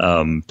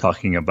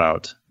 talking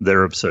about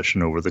their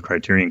obsession over the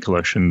Criterion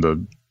Collection,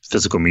 the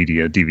physical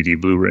media, DVD,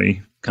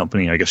 Blu-ray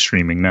company, I guess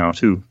streaming now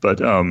too. But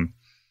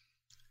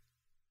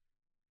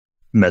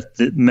met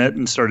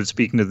and started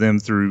speaking to them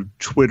through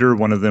Twitter.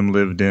 One of them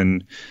lived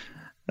in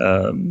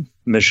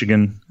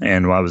Michigan,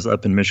 and while I was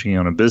up in Michigan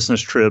on a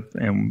business trip,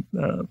 and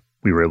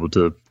we were able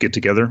to get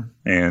together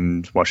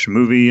and watch the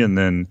movie, and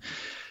then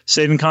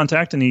stayed in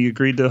contact, and he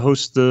agreed to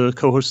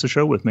co-host the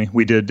show with me.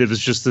 It was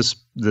just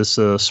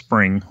this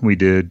spring. We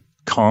did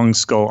Kong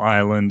Skull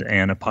Island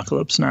and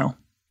Apocalypse Now.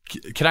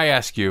 Can I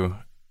ask you?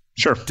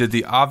 Sure. Did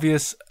the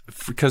obvious,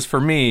 because for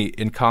me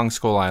in Kong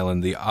Skull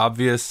Island, the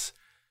obvious,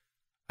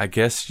 I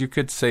guess you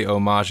could say,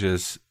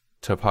 homages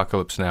to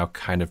Apocalypse Now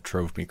kind of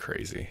drove me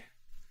crazy.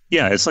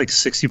 Yeah, it's like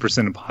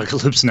 60%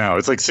 Apocalypse Now.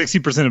 It's like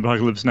 60%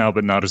 Apocalypse Now,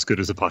 but not as good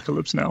as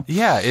Apocalypse Now.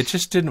 Yeah, it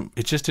just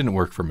didn't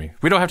work for me.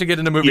 We don't have to get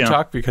into movie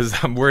talk because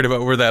I'm worried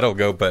about where that'll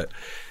go. But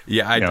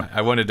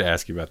I wanted to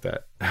ask you about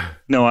that.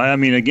 No, I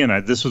mean, again,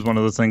 this was one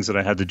of the things that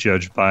I had to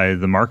judge by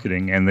the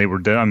marketing, and they were.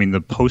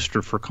 The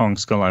poster for Kong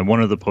Skull Island,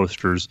 one of the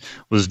posters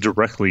was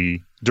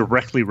directly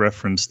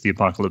referenced the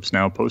Apocalypse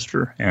Now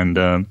poster, and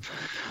I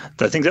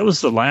think that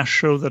was the last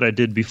show that I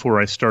did before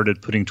I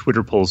started putting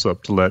Twitter polls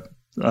up to let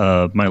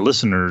my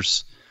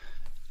listeners.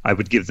 I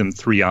would give them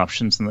 3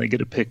 options, and they get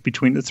to pick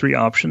between the 3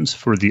 options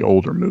for the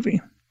older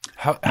movie.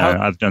 How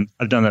I've done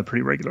that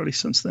pretty regularly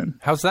since then.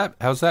 How's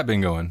that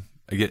been going?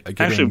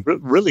 Actually,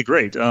 really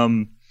great.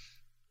 So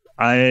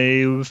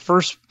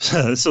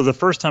the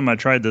first time I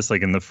tried this,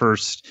 like in the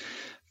first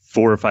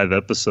 4 or 5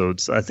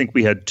 episodes, I think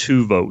we had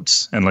 2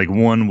 votes, and like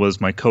one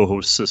was my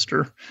co-host's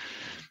sister.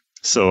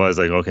 So I was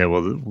like, okay,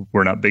 well,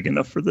 we're not big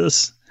enough for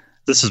this.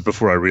 This is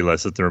before I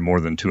realized that there are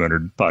more than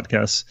 200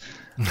 podcasts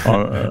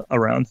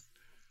around.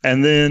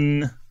 And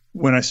then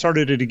when I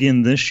started it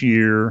again this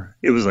year,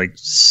 it was like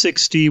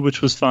 60,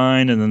 which was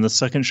fine. And then the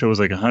second show was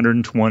like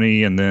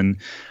 120. And then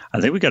I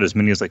think we got as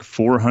many as like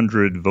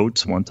 400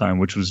 votes one time,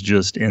 which was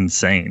just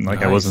insane.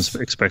 Like, nice. I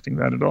wasn't expecting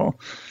that at all.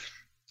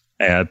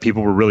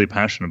 People were really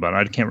passionate about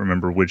it. I can't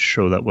remember which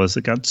show that was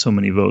that got so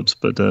many votes,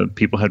 but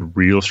people had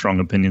real strong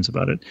opinions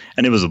about it.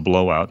 And it was a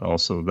blowout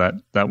also.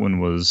 That one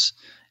was,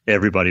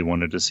 everybody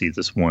wanted to see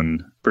this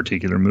one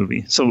particular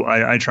movie. So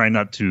I try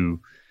not to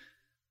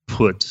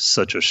put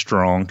such a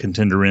strong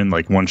contender in,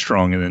 like one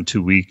strong and then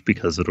 2 weak,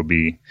 because it'll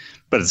be,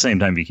 but at the same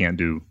time, you can't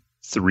do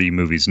 3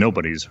 movies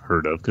nobody's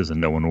heard of, because then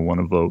no one will want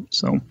to vote.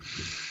 So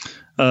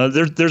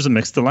There's a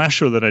mix. The last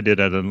show that I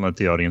didn't let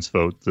the audience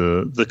vote.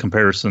 The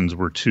comparisons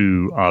were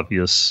too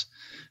obvious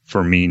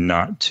for me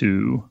not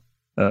to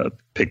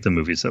pick the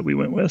movies that we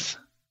went with.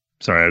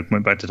 Sorry, I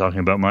went back to talking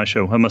about my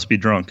show. I must be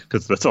drunk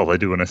because that's all I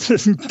do when I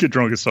get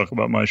drunk is talk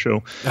about my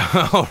show.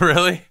 Oh,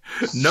 really?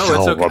 No,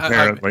 it's okay.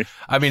 Apparently.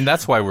 I mean,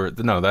 that's why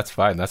that's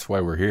fine. That's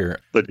why we're here.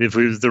 But if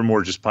they're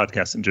more just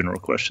podcast and general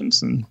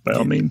questions, then by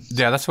all means.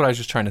 Yeah, that's what I was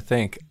just trying to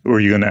think.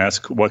 Were you going to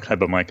ask what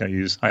type of mic I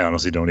use? I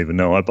honestly don't even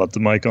know. I bought the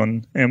mic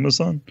on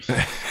Amazon.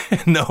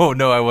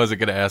 No, I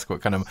wasn't going to ask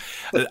what kind of,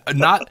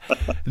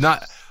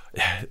 not,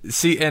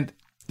 see, and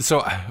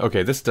so,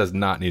 okay, this does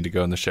not need to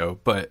go in the show,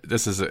 but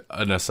this is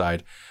an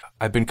aside.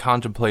 I've been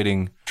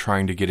contemplating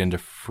trying to get into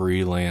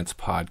freelance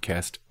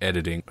podcast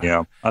editing.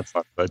 Yeah, I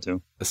thought that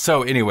too.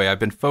 So anyway, I've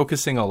been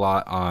focusing a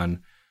lot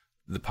on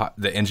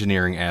the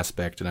engineering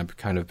aspect, and I've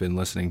kind of been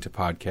listening to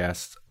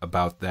podcasts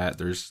about that.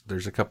 There's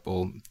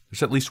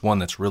at least one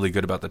that's really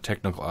good about the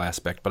technical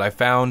aspect, but I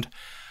found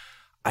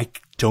I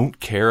don't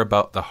care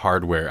about the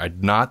hardware. I'm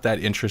not that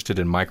interested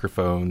in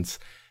microphones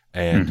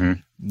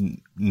and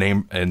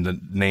the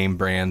name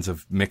brands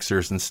of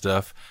mixers and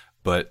stuff.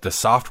 But the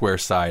software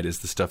side is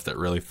the stuff that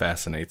really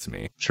fascinates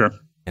me. Sure.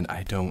 And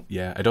I don't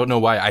know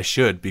why I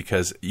should,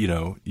 because,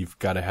 you've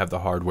got to have the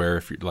hardware.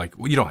 If you're like,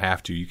 well, you don't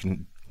have to, you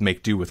can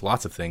make do with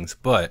lots of things,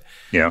 but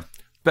yeah,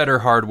 better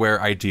hardware,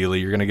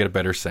 ideally, you're going to get a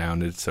better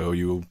sound. And so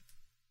you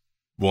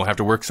won't have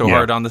to work so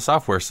hard on the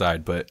software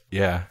side, but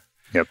yeah.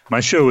 Yep.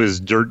 My show is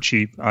dirt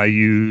cheap. I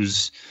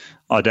use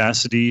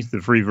Audacity,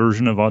 the free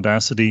version of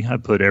Audacity. I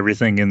put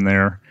everything in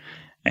there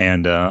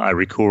and I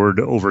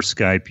record over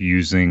Skype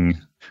using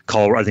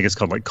I think it's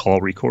called like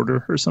Call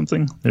Recorder or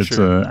something. It's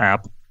an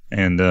app.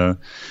 And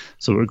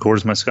so it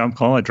records my Skype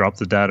call. I drop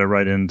the data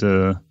right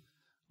into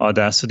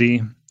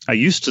Audacity. I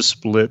used to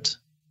split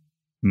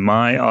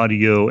my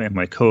audio and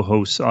my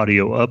co-host's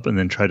audio up and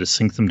then try to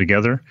sync them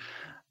together.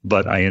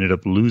 But I ended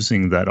up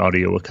losing that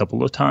audio a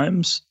couple of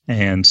times.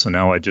 And so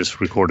now I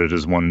just record it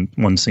as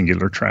one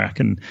singular track.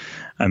 And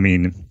I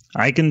mean,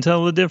 I can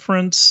tell the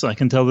difference. I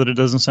can tell that it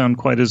doesn't sound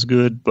quite as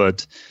good,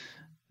 but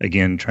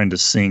again, trying to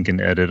sync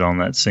and edit on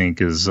that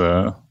sync is,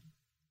 I'm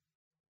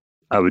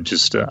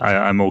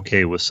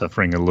okay with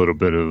suffering a little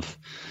bit of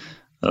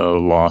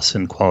loss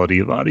in quality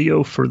of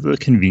audio for the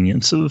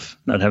convenience of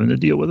not having to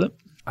deal with it.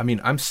 I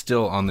mean, I'm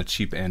still on the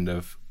cheap end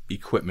of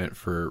equipment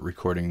for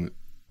recording,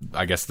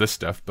 I guess, this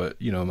stuff, but,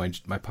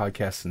 my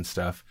podcasts and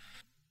stuff.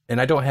 And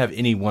I don't have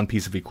any one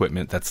piece of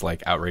equipment that's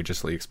like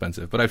outrageously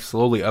expensive, but I've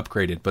slowly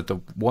upgraded. But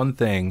the one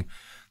thing,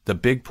 the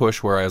big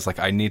push where I was like,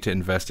 I need to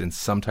invest in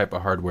some type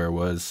of hardware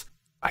was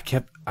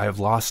I've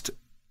lost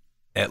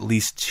at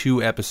least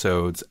 2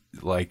 episodes,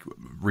 like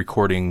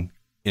recording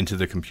into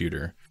the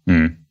computer.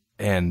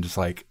 And it's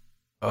like,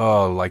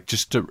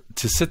 just to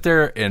sit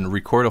there and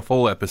record a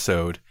full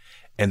episode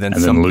and then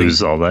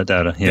lose all that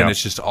data. Yeah. And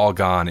it's just all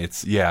gone.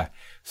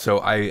 So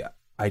I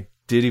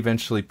did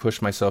eventually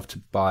push myself to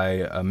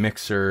buy a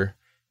mixer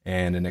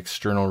and an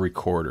external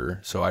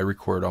recorder. So I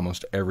record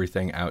almost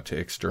everything out to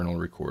external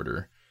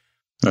recorder.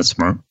 That's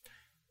smart.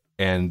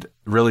 And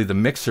really the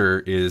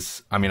mixer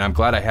is, I mean, I'm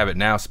glad I have it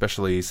now,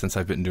 especially since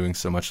I've been doing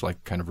so much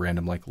like kind of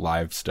random like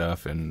live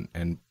stuff and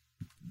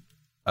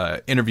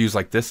interviews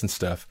like this and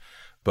stuff.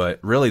 But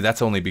really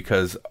that's only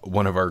because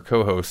one of our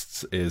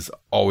co-hosts is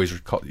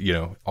always,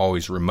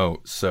 always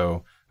remote.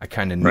 So I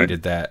kind of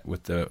needed that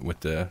with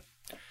the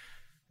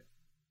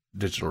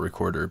digital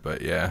recorder.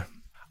 But yeah,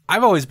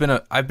 I've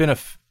been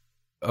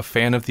a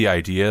fan of the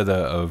idea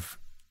of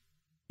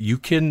you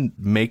can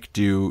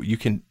you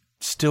can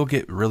still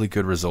get really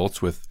good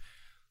results with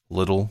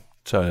little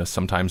to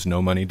sometimes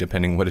no money,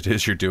 depending what it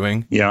is you're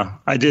doing. Yeah,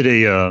 I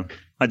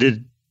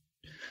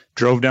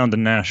drove down to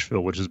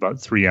Nashville, which is about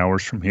 3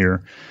 hours from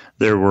here.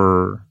 There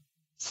were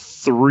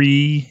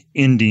 3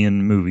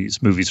 Indian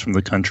movies from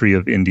the country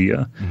of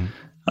India.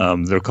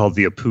 Mm-hmm. They're called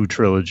the Apu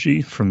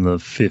trilogy from the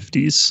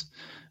 50s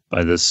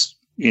by this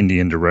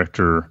Indian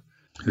director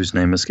whose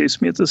name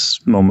escapes me at this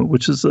moment,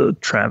 which is a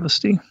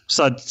travesty,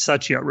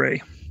 Satyajit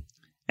Ray.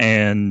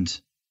 And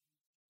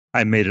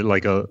I made it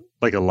like a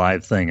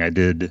live thing. I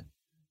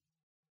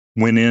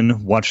went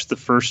in, watched the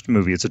first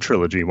movie. It's a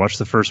trilogy. Watched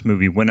the first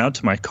movie, went out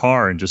to my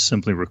car and just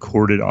simply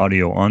recorded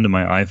audio onto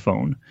my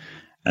iPhone,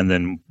 and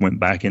then went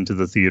back into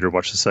the theater,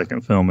 watched the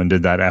second film, and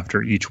did that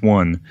after each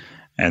one,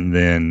 and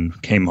then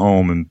came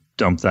home and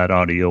dumped that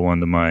audio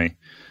onto my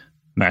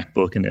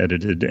MacBook and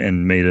edited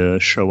and made a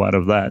show out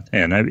of that.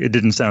 And it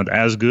didn't sound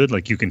as good.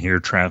 Like you can hear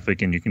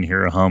traffic and you can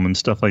hear a hum and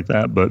stuff like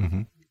that, but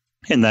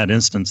in that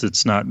instance,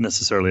 it's not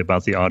necessarily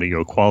about the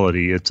audio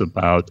quality. It's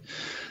about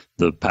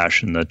the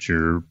passion that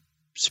you're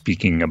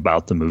speaking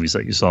about the movies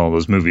that you saw.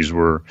 Those movies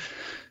were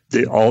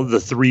all the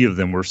 3 of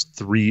them were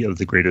 3 of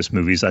the greatest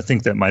movies. I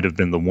think that might have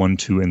been the 1,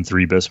 2, and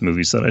 3 best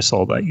movies that I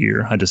saw that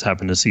year. I just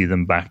happened to see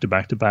them back to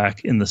back to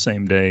back in the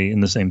same day, in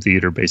the same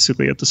theater,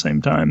 basically at the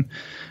same time.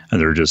 And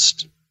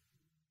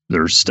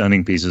they're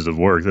stunning pieces of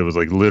work. That was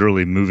like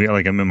literally moving.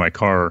 Like I'm in my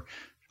car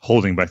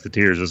holding back the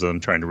tears as I'm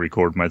trying to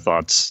record my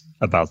thoughts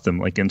about them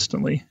like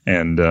instantly.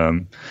 And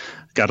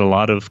got a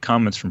lot of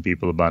comments from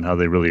people about how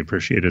they really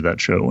appreciated that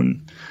show.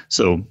 And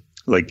so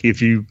like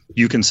if you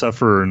can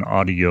suffer an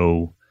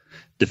audio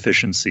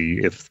deficiency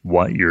if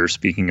what you're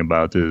speaking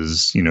about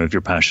is, if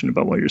you're passionate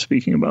about what you're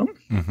speaking about.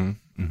 Mm-hmm,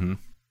 mm-hmm.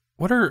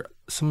 What are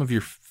some of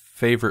your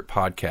favorite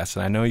podcasts?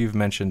 And I know you've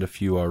mentioned a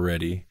few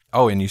already.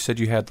 Oh, and you said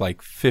you had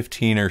like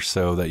 15 or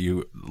so that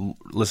you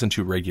listen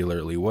to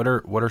regularly. What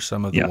are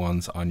some of the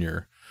ones on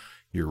your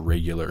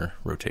regular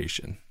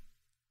rotation?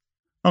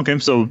 Okay,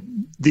 so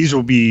these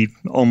will be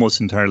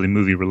almost entirely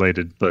movie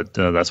related, but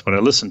that's what I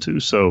listen to.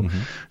 So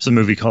there's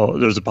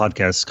a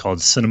podcast called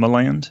Cinema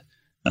Land.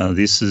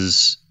 This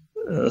is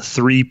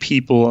 3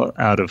 people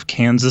out of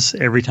Kansas.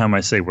 Every time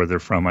I say where they're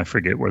from, I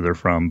forget where they're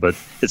from, but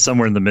it's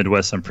somewhere in the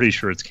Midwest. I'm pretty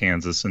sure it's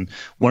Kansas. And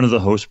one of the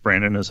hosts,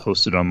 Brandon, has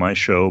hosted on my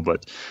show,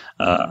 but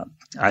I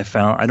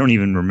don't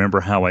even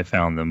remember how I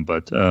found them,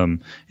 but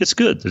it's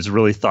good. There's a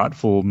really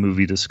thoughtful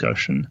movie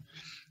discussion.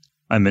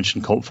 I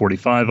mentioned Cult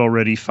 45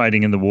 already.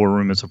 Fighting in the War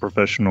Room is a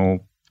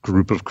professional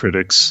group of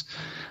critics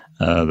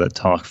that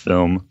talk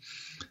film.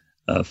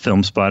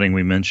 Film Spotting,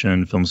 we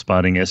mentioned. Film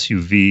Spotting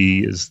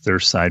SUV is their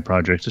side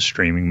project of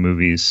streaming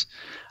movies.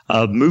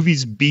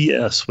 Movies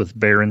BS with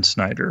Bear and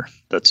Snyder.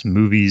 That's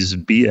Movies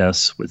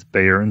BS with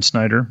Bear and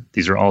Snyder.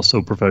 These are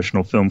also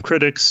professional film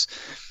critics.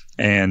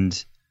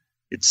 And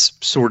it's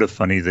sort of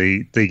funny.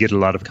 They get a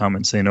lot of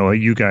comments saying, oh,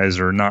 you guys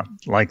are not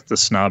like the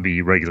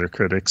snobby regular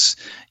critics.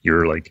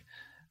 You're like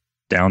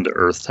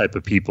down-to-earth type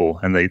of people.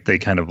 And they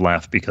kind of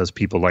laugh because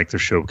people like their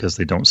show because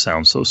they don't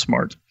sound so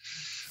smart.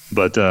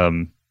 But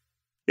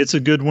it's a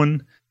good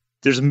one.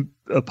 There's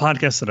a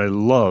podcast that I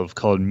love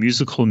called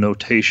Musical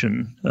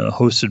Notation,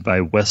 hosted by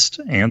West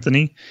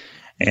Anthony.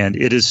 And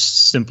it is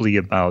simply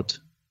about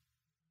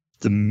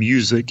the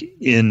music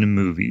in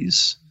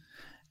movies.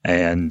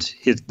 And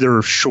there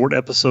are short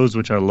episodes,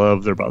 which I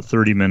love. They're about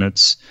 30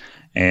 minutes.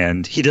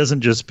 And he doesn't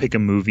just pick a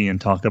movie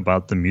and talk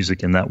about the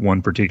music in that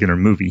one particular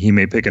movie. He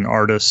may pick an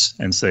artist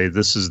and say,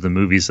 this is the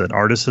movies that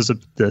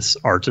this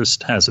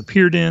artist has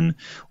appeared in,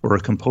 or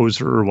a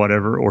composer or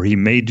whatever. Or he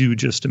may do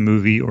just a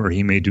movie, or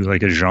he may do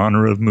like a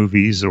genre of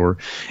movies, or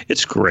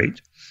it's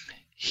great.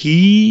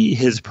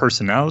 His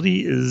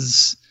personality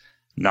is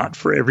not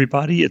for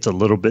everybody. It's a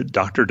little bit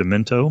Dr.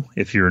 Demento,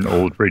 if you're an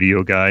old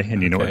radio guy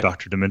and you know what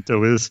Dr.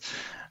 Demento is.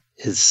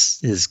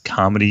 His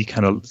comedy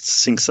kind of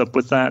syncs up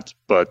with that,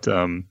 but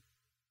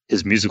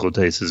his musical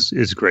taste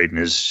is great, and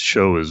his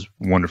show is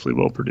wonderfully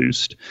well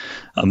produced.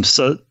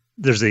 So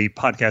there's a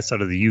podcast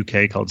out of the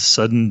UK called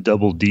Sudden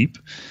Double Deep,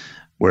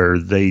 where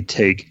they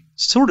take,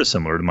 sort of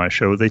similar to my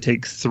show, they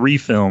take 3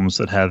 films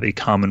that have a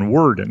common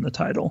word in the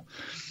title.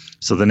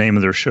 So the name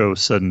of their show,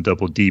 Sudden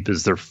Double Deep,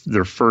 is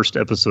their first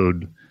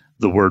episode.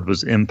 The word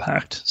was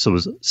impact. So it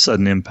was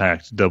sudden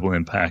impact, double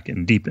impact,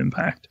 and deep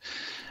impact.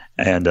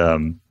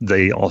 And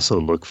they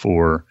also look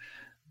for,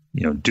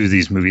 do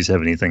these movies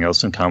have anything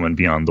else in common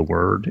beyond the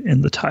word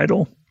in the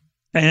title?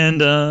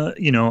 And,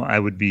 I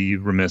would be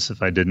remiss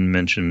if I didn't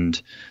mention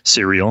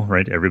Serial,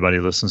 right? Everybody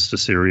listens to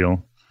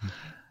Serial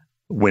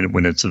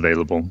when it's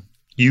available.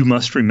 You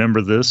Must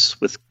Remember This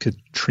with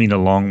Katrina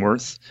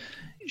Longworth.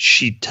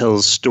 She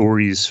tells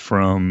stories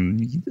from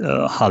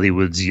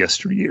Hollywood's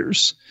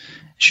yesteryears.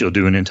 She'll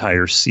do an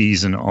entire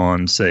season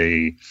on,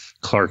 say,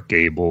 Clark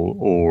Gable,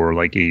 or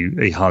like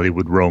a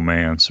Hollywood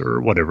romance,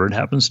 or whatever it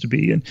happens to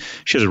be. And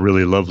she has a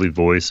really lovely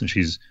voice, and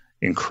she's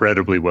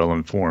incredibly well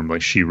informed.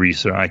 Like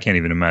I can't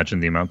even imagine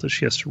the amount that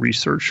she has to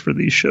research for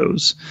these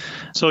shows.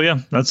 So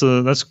yeah, that's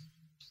a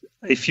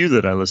few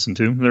that I listen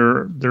to.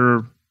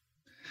 There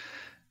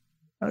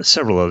are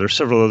several other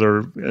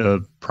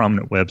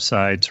prominent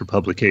websites or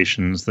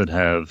publications that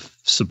have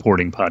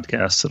supporting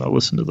podcasts that I'll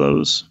listen to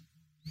those.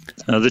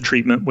 The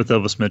Treatment with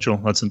Elvis Mitchell.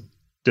 That's a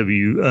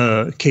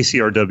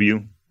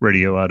KCRW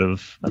radio out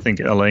of, I think,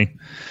 LA.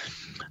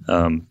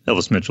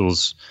 Elvis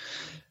Mitchell's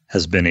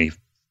has been a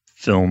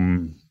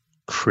film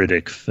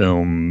critic,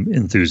 film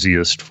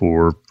enthusiast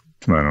for,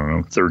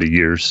 30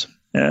 years.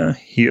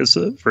 He has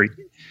a very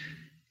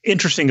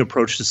interesting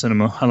approach to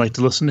cinema. I like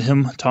to listen to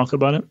him talk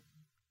about it.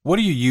 What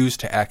do you use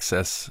to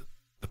access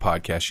the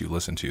podcast you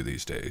listen to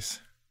these days?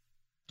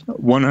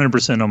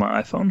 100% on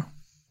my iPhone.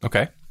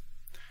 Okay.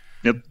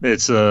 Yep.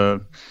 It's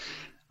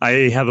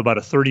I have about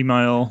a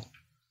 30-mile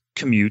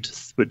commute,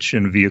 which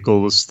in a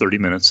vehicle is 30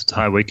 minutes. It's a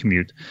highway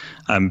commute.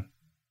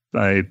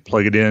 I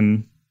plug it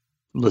in,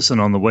 listen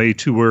on the way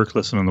to work,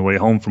 listen on the way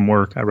home from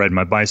work. I ride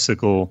my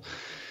bicycle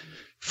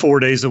 4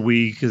 days a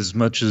week, as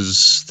much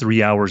as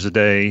 3 hours a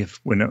day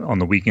on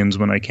the weekends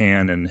when I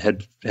can, and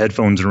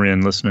headphones are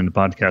in, listening to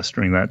podcasts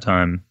during that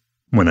time.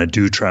 When I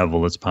do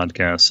travel, it's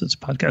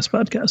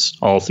podcast,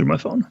 all through my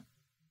phone.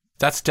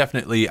 That's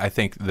definitely, I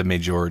think, the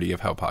majority of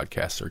how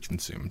podcasts are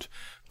consumed.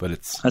 But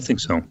I think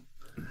so.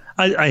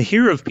 I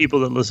hear of people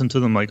that listen to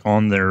them like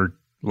on their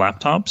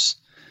laptops,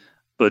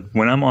 but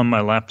when I'm on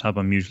my laptop,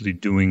 I'm usually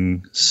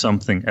doing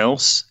something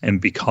else.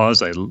 And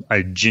because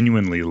I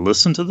genuinely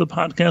listen to the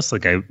podcast,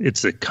 like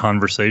it's a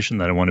conversation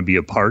that I want to be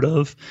a part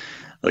of.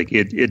 Like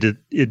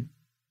it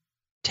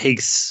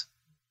takes.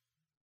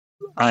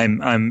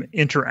 I'm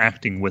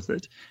interacting with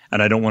it,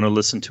 and I don't want to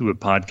listen to a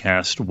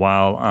podcast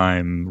while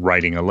I'm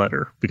writing a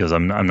letter, because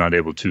I'm not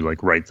able to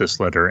like write this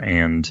letter,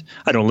 and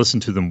I don't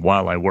listen to them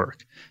while I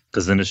work,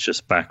 because then it's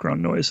just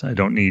background noise. I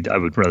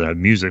would rather have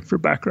music for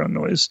background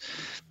noise.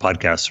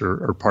 Podcasts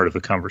are part of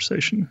a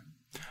conversation.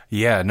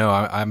 Yeah, no,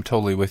 I'm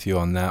totally with you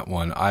on that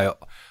one.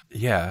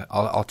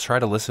 I'll try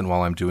to listen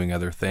while I'm doing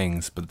other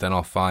things, but then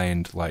I'll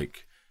find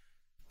like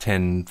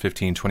 10,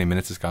 15, 20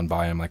 minutes has gone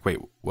by. And I'm like, wait,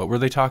 what were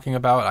they talking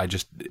about? I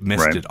just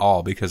missed it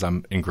all because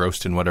I'm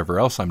engrossed in whatever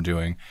else I'm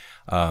doing.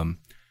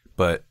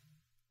 But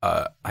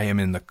I am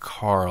in the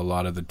car a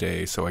lot of the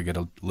day, so I get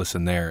to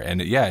listen there.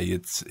 And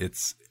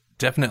it's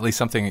definitely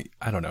something,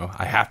 I don't know,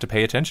 I have to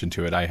pay attention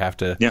to it. I have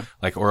to,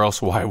 or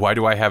else why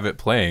do I have it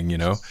playing, you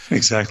know?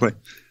 Exactly.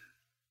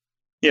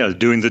 Yeah,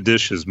 doing the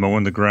dishes,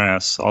 mowing the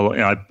grass.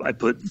 I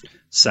put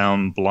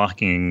sound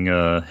blocking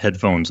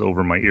headphones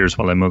over my ears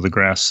while I mow the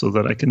grass so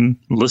that I can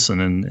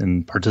listen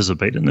and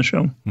participate in the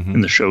show,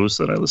 in the shows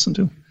that I listen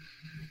to.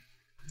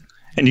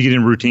 And you get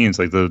in routines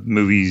like the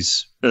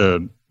movies,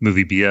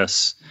 Movie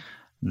BS.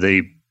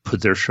 They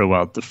put their show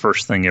out the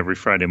first thing every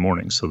Friday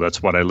morning, so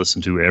that's what I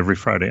listen to every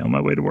Friday on my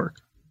way to work.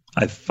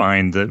 I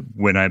find that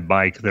when I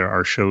bike, there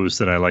are shows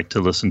that I like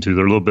to listen to.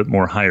 They're a little bit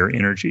more higher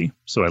energy.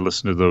 So I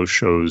listen to those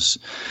shows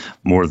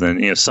more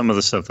than, some of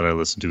the stuff that I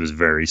listen to is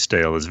very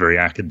stale. It's very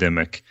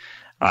academic.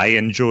 I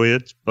enjoy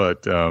it,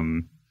 but,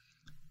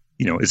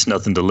 it's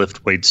nothing to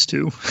lift weights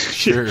to.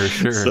 Sure.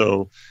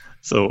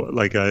 So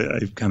like I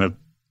kind of,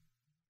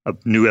 a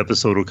new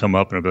episode will come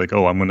up and I'll be like,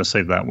 oh, I'm going to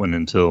save that one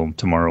until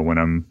tomorrow when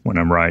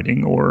I'm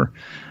riding, or,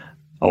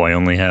 oh, I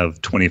only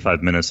have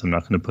 25 minutes. I'm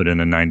not going to put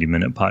in a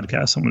 90-minute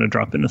podcast. I'm going to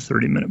drop in a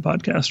 30-minute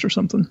podcast or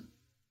something.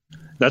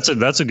 That's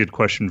a good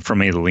question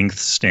from a length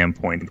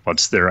standpoint.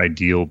 What's their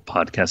ideal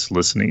podcast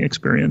listening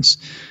experience?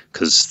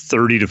 Because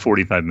 30 to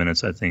 45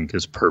 minutes, I think,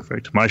 is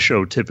perfect. My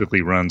show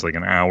typically runs like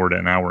an hour to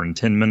an hour and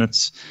 10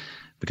 minutes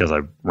because I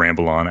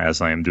ramble on as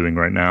I am doing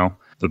right now.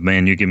 But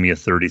man, you give me a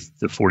 30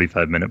 to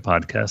 45-minute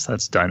podcast,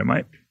 that's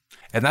dynamite.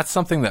 And that's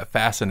something that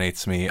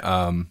fascinates me.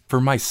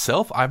 For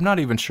myself, I'm not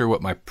even sure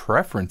what my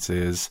preference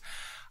is.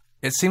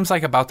 It seems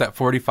like about that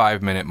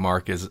 45-minute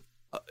mark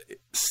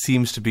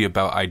seems to be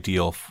about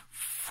ideal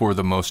for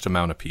the most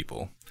amount of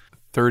people.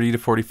 30 to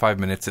 45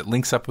 minutes. It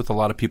links up with a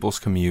lot of people's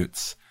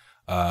commutes,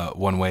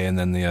 one way and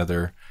then the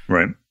other.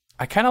 Right.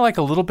 I kind of like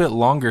a little bit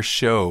longer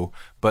show,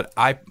 but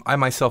I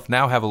myself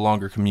now have a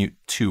longer commute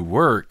to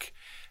work,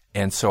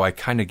 and so I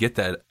kind of get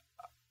that.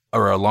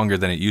 Or longer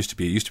than it used to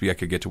be. It used to be I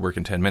could get to work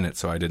in 10 minutes,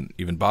 so I didn't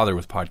even bother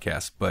with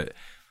podcasts. But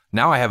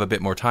now I have a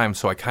bit more time,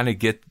 so I kind of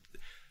get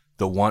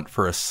the want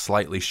for a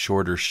slightly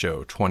shorter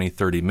show, 20,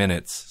 30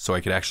 minutes, so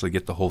I could actually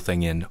get the whole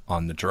thing in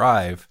on the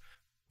drive.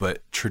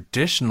 But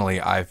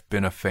traditionally, I've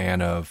been a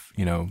fan of,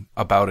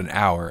 about an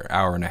hour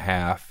and a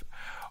half.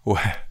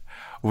 I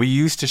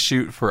used to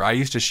shoot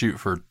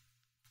for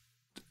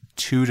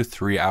 2 to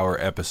 3 hour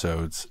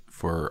episodes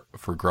for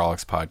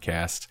Grawlix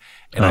podcast.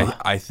 And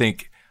I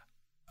think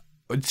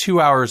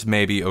 2 hours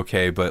may be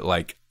okay, but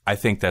like I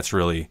think that's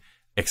really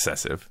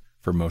excessive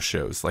for most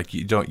shows. Like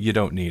you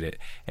don't need it.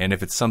 And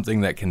if it's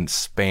something that can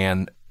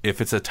span, if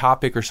it's a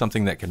topic or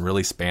something that can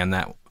really span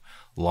that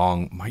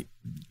long, might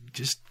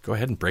just go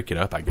ahead and break it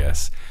up, I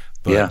guess.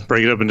 But,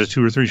 break it up into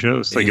 2 or 3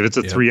 shows. Like if it's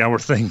a 3 hour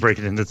thing, break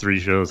it into 3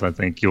 shows. I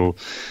think you'll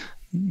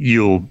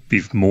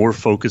be more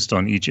focused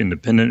on each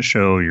independent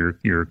show.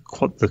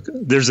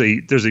 There's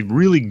a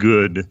really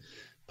good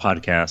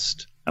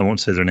podcast. I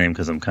won't say their name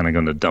because I'm kind of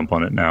going to dump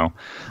on it now,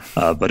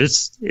 but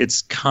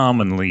it's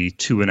commonly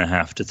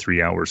 2.5 to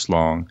 3 hours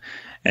long,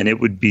 and it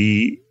would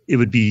be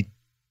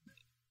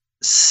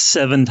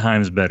 7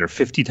 times better,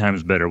 50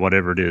 times better,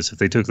 whatever it is, if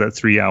they took that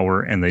 3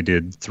 hour and they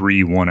did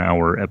 3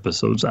 1-hour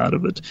episodes out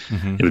of it.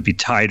 It would be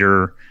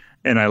tighter,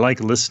 and I like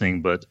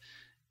listening, but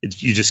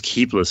you just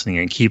keep listening,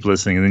 and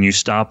then you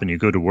stop and you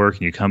go to work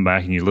and you come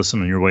back and you listen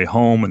on your way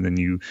home, and then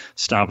you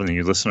stop and then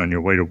you listen on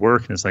your way to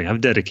work. And it's like I've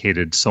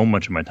dedicated so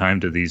much of my time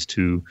to these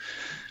two,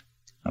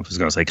 I was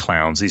going to say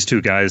clowns, these two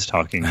guys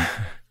talking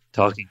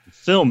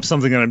film,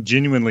 something that I'm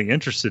genuinely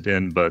interested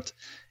in, but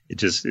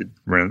it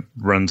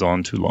runs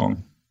on too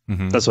long.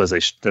 That's why I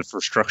say that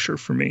for structure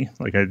for me.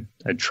 Like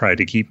I try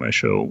to keep my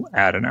show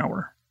at an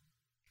hour.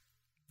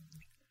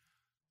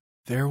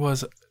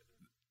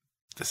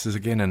 This is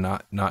again a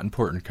not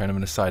important kind of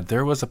an aside.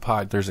 There's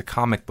a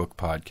comic book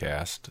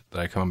podcast that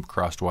I come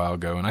across a while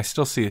ago, and I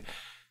still see,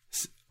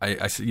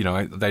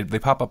 they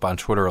pop up on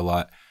Twitter a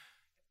lot,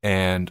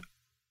 and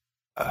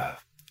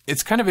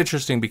it's kind of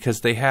interesting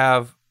because they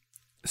have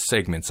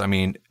segments. I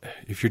mean,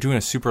 if you're doing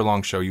a super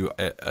long show,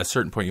 at a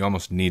certain point you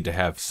almost need to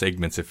have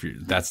segments if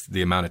that's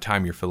the amount of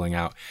time you're filling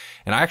out.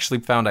 And I actually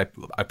found I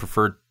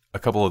preferred a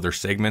couple of their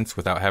segments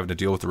without having to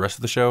deal with the rest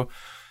of the show.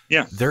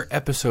 Yeah, their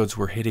episodes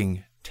were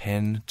hitting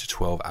 10 to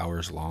 12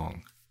 hours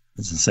long.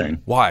 It's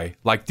insane. Why?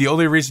 Like the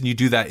only reason you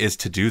do that is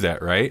to do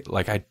that, right?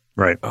 Like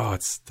Right. Oh,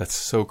 that's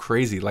so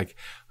crazy. Like,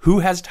 who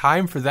has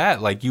time for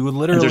that? Like, you would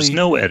literally... And there's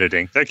no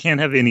editing. That can't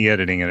have any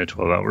editing in a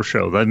 12-hour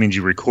show. That means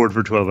you record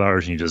for 12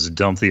 hours and you just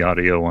dump the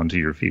audio onto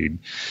your feed.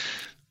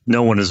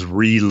 No one is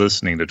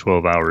re-listening to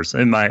 12 hours.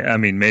 I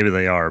mean, maybe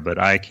they are, but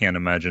I can't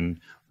imagine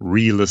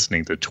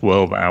re-listening to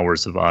 12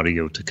 hours of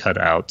audio to cut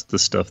out the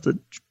stuff that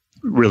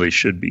really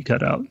should be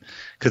cut out.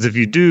 Because if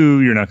you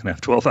do, you're not going to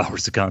have 12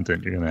 hours of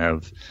content. You're going to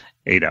have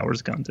 8 hours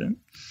of content.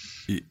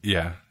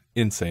 Yeah.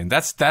 Insane.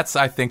 That's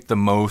I think the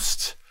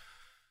most...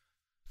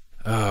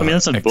 I mean,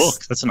 that's a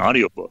book. That's an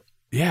audio book.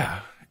 Yeah.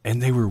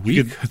 And they were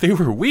they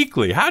were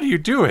weekly. How do you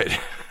do it?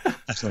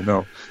 I don't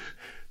know.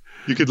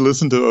 You could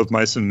listen to Of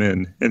Mice and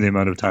Men in the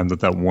amount of time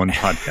that one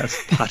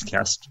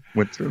podcast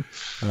went through.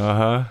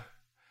 Uh-huh.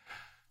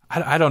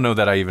 I don't know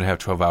that I even have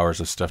 12 hours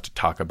of stuff to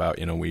talk about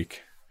in a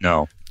week.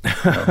 No.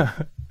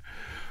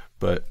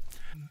 But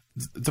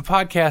the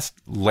podcast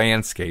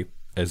landscape,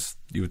 as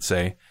you would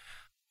say,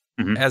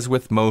 as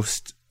with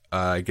most,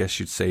 I guess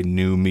you'd say,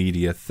 new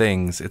media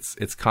things,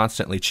 it's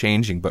constantly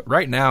changing. But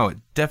right now, it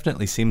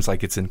definitely seems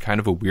like it's in kind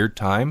of a weird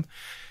time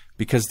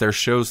because there's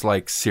shows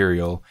like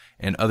Serial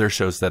and other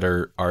shows that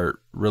are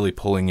really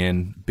pulling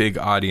in big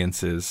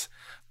audiences.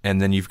 And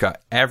then you've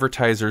got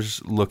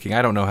advertisers looking.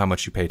 I don't know how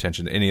much you pay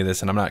attention to any of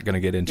this, and I'm not going to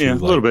get into a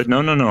little bit. No.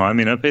 I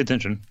mean, I pay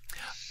attention.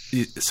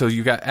 So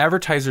you got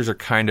advertisers are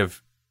kind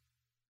of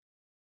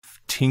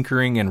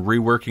tinkering and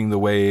reworking the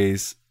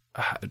ways.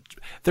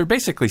 They're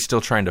basically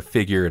still trying to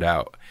figure it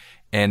out.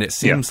 And it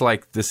seems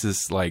like this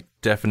is like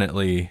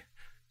definitely,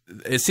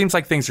 it seems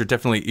like things are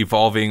definitely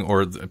evolving,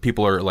 or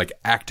people are like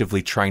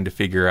actively trying to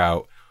figure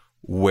out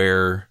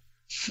where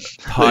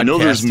podcasting. I know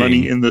there's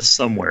money in this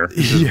somewhere.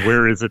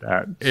 Where is it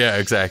at? Yeah,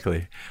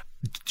 exactly.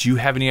 Do you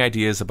have any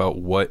ideas about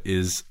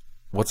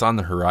what's on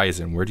the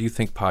horizon? Where do you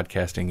think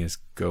podcasting is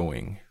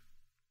going?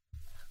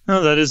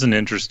 No, that is an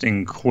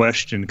interesting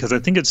question, because I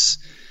think it's,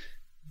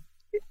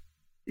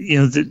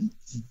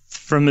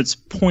 from its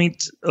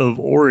point of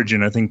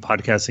origin, I think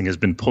podcasting has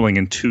been pulling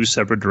in two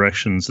separate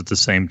directions at the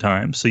same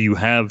time. So you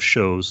have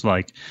shows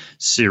like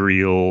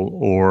Serial,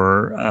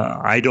 or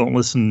I don't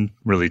listen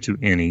really to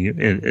any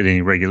at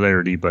any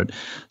regularity, but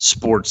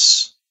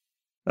sports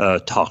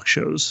talk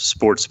shows,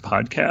 sports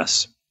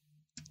podcasts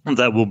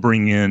that will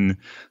bring in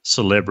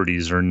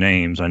celebrities or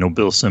names. I know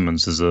Bill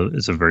Simmons is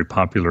a very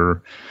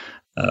popular.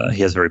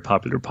 He has a very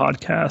popular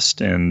podcast,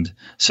 and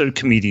so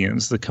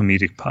comedians, the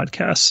comedic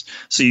podcasts.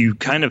 So you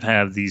kind of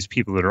have these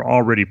people that are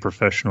already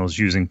professionals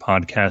using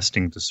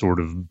podcasting to sort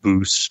of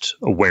boost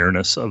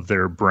awareness of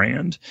their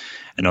brand.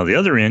 And on the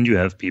other end, you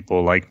have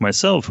people like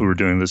myself who are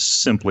doing this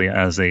simply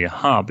as a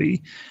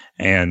hobby.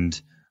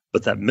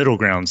 But that middle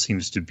ground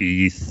seems to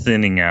be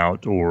thinning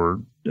out or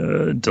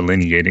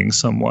delineating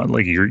somewhat.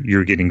 Like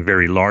you're getting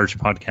very large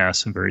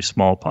podcasts and very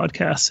small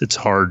podcasts. It's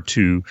hard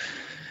to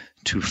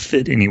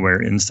fit anywhere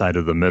inside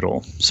of the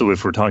middle. So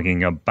if we're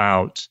talking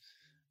about,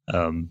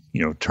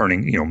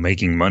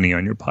 making money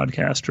on your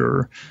podcast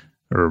or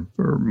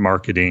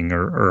marketing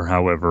or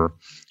however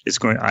it's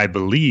going, I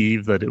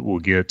believe that it will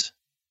get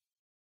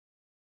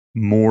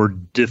more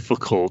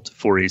difficult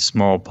for a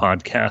small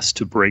podcast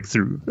to break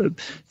through,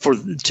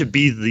 to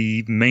be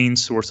the main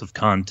source of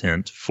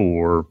content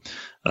for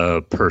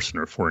a person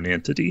or for an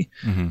entity.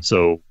 Mm-hmm.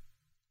 So,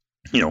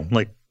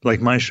 like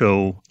my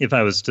show, if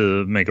I was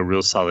to make a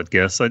real solid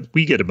guess,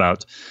 we get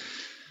about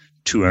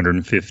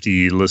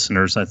 250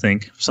 listeners, I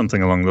think,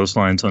 something along those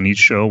lines on each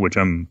show, which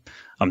I'm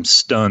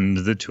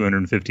stunned that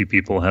 250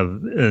 people have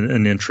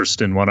an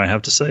interest in what I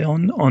have to say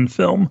on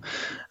film.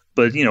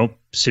 But,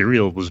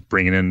 Serial was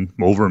bringing in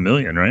over 1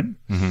 million, right?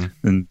 Mm-hmm.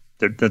 And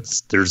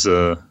there's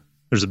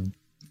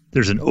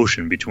an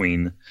ocean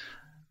between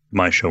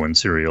my show and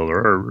Serial,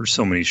 or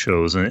so many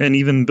shows, and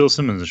even Bill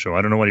Simmons' show.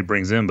 I don't know what he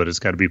brings in, but it's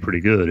got to be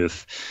pretty good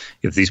if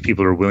these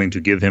people are willing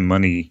to give him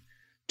money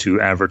to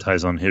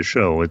advertise on his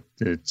show.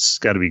 It's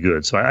got to be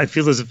good. So I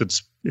feel as if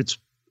it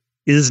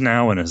is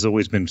now and has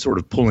always been sort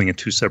of pulling in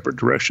two separate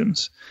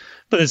directions,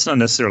 but it's not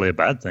necessarily a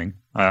bad thing.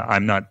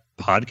 I'm not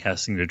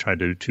podcasting to try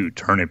to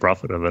turn a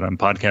profit of it. I'm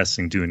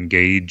podcasting to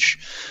engage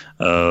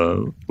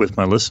with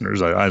my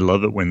listeners. I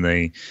love it when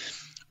they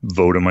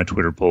vote on my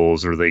Twitter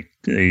polls, or they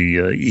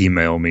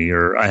email me.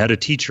 Or I had a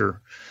teacher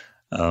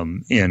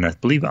in, I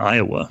believe,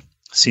 Iowa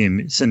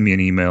send me an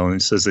email, and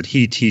it says that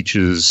he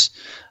teaches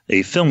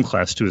a film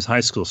class to his high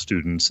school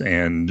students,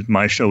 and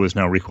my show is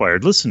now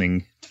required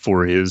listening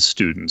for his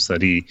students,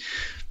 that he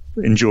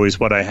enjoys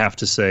what I have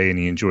to say and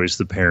he enjoys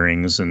the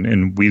pairings,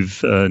 and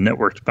we've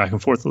networked back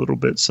and forth a little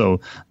bit. So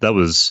I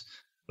was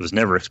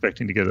never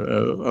expecting to get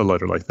a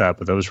letter like that,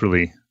 but that was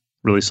really,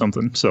 really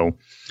something. So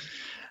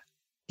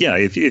yeah,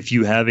 if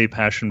you have a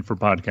passion for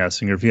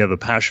podcasting, or if you have a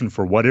passion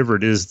for whatever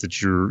it is that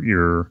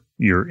you're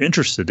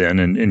interested in,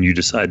 and you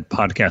decide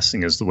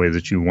podcasting is the way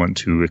that you want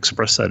to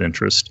express that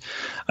interest,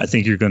 I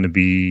think you're going to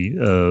be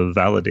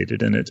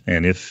validated in it.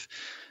 And if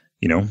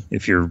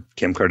you're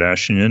Kim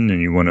Kardashian and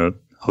you want to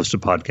host a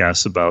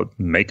podcast about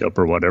makeup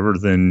or whatever,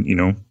 then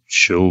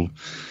she'll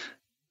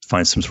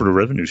find some sort of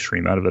revenue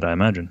stream out of it, I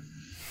imagine.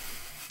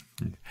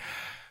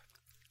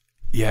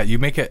 Yeah, you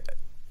make it.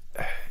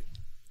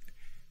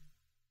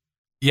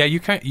 Yeah, you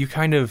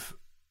kind of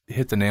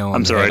hit the nail on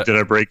I'm the sorry, head. did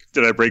I break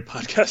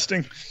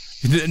podcasting?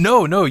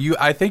 No,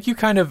 I think you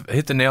kind of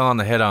hit the nail on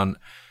the head on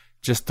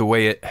just the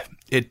way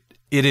it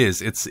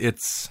is.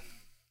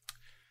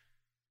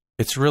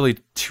 It's really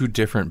two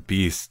different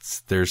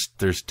beasts. There's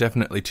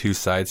definitely two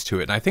sides to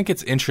it. And I think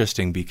it's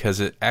interesting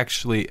because it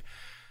actually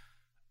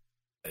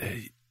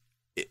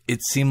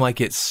it seemed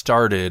like it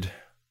started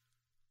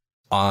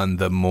on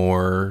the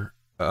more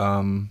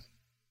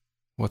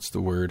what's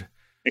the word?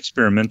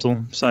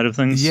 Experimental side of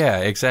things. Yeah,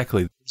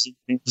 exactly.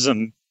 It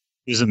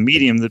was a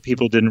medium that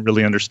people didn't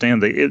really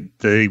understand.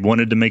 They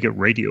wanted to make it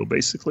radio,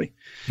 basically.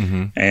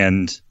 Mm-hmm.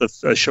 And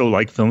a show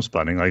like Film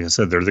Spotting, like I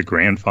said, they're the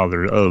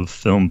grandfather of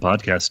film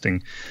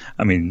podcasting.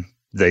 I mean,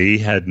 they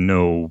had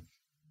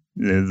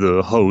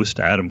the host,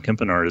 Adam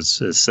Kempenaar,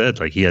 has said,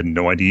 like, he had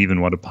no idea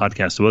even what a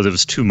podcast was. It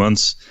was 2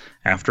 months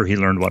after he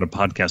learned what a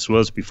podcast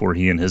was before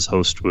he and his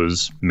host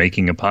was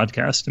making a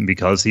podcast. And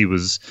because he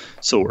was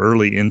so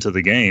early into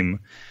the game,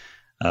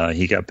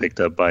 he got picked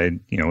up by,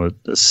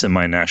 a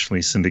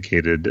semi-nationally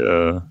syndicated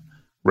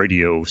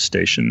radio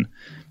station,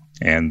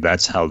 and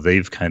that's how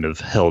they've kind of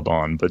held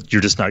on. But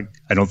you're just not.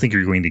 I don't think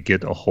you're going to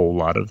get a whole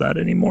lot of that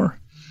anymore.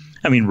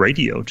 I mean,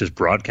 radio, just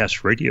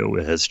broadcast radio,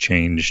 it has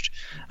changed.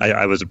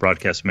 I was a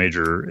broadcast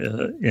major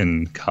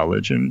in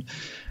college, and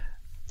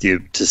to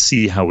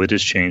see how it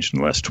has changed in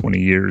the last 20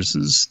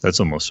 years that's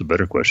almost a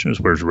better question: is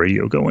where's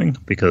radio going?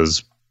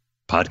 Because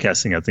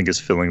podcasting, I think, is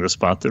filling the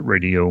spot that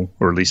radio,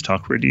 or at least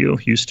talk radio,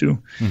 used to.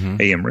 Mm-hmm.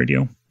 AM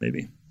radio,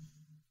 maybe.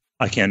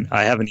 I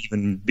haven't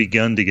even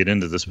begun to get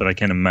into this, but I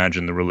can't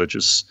imagine the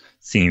religious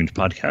themed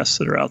podcasts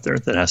that are out there.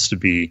 That has to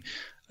be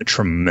a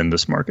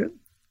tremendous market.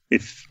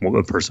 If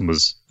a person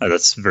was,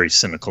 that's very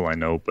cynical, I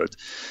know, but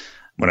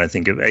when I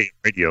think of AM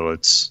radio,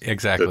 it's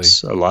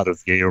a lot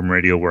of the AM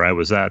radio where I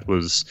was at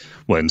was,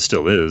 well, and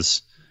still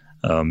is,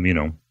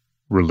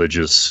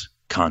 religious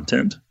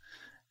content.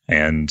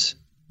 And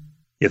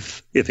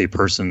if a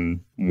person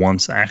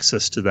wants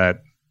access to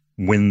that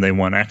when they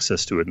want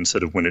access to it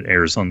instead of when it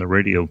airs on the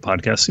radio,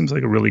 podcast seems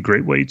like a really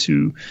great way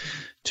to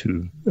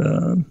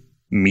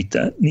meet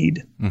that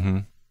need. Mm-hmm.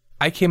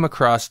 I came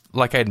across,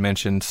 like I had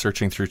mentioned,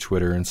 searching through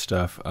Twitter and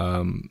stuff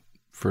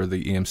for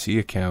the EMC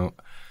account,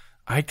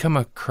 I'd come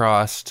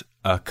across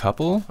a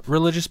couple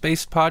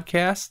religious-based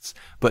podcasts,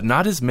 but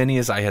not as many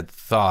as I had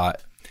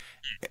thought.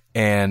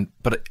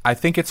 But I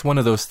think it's one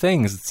of those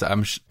things.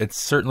 It's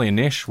certainly a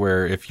niche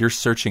where if you're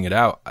searching it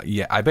out,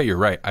 yeah, I bet you're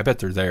right. I bet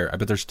they're there. I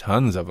bet there's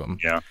tons of them.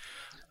 Yeah,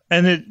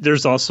 and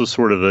there's also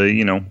sort of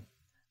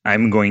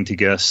I'm going to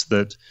guess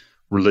that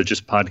religious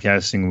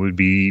podcasting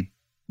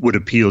would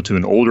appeal to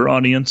an older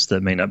audience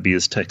that may not be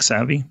as tech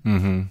savvy,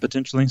 mm-hmm.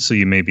 potentially. So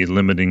you may be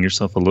limiting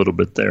yourself a little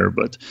bit there.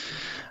 But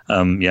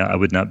I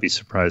would not be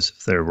surprised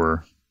if there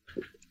were,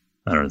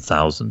 I don't know,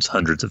 thousands,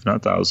 hundreds, if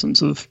not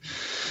thousands of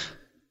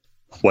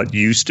what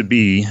used to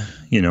be,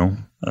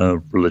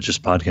 religious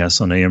podcasts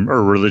on AM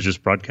or religious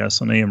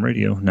broadcasts on AM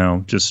radio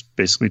now just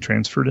basically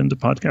transferred into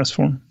podcast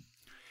form.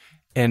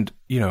 And,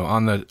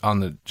 on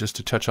the just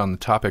to touch on the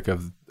topic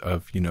of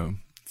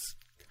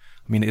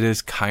it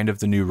is kind of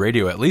the new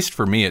radio. At least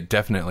for me, it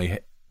definitely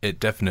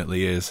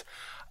is,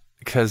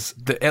 because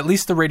at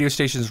least the radio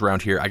stations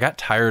around here, I got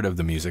tired of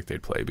the music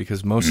they'd play,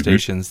 because most mm-hmm.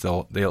 stations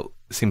they'll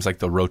seems like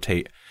they'll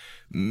rotate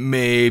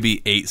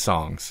maybe 8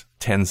 songs,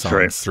 10 songs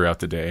right. throughout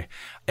the day.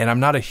 And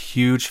I'm not a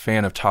huge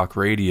fan of talk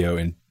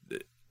radio,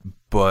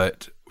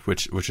 but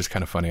which is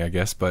kind of funny, I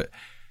guess. But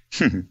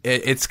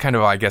it's kind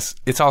of, I guess,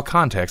 it's all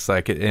context,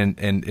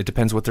 and it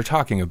depends what they're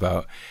talking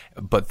about.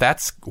 But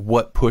that's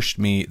what pushed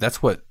me.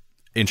 That's what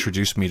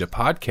introduced me to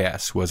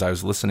podcasts. Was I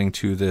was listening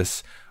to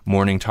this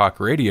morning talk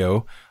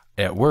radio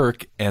at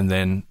work, and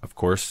then of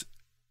course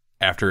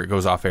after it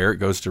goes off air, it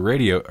goes to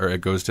radio, or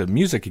it goes to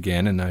music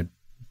again, and I'd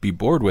be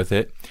bored with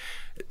it.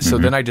 So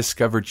mm-hmm. then I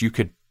discovered you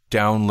could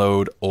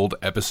download old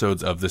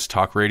episodes of this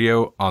talk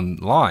radio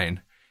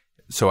online.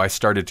 So I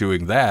started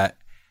doing that,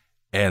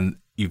 and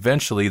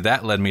eventually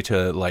that led me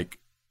to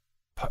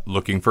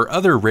looking for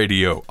other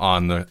radio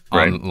online.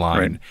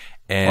 Right.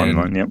 And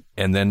online, yep.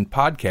 And then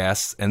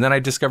podcasts. And then I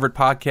discovered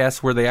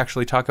podcasts where they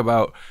actually talk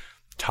about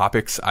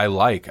topics I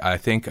like. I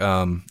think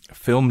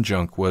Film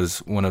Junk was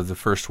one of the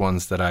first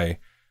ones that I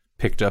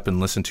picked up and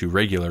listened to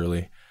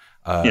regularly.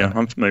 Yeah,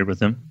 I'm familiar with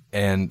them.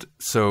 And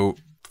so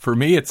for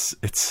me, it's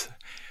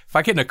if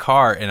I get in a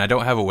car and I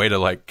don't have a way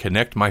to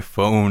connect my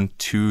phone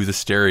to the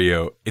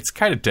stereo, it's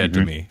kind of dead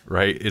mm-hmm. to me,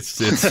 right?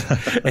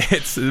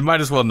 It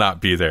might as well not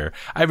be there.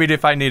 I mean,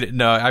 if I need it,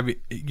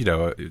 you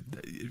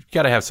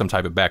got to have some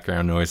type of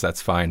background noise.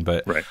 That's fine,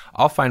 but right.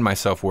 I'll find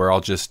myself where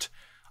I'll just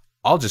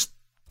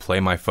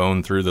play my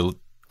phone through the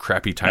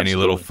crappy tiny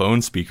Absolutely. Little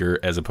phone speaker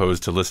as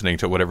opposed to listening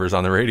to whatever's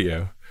on the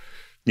radio.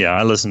 Yeah,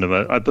 I listen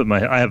to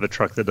I have a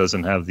truck that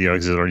doesn't have the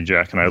auxiliary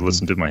jack, and I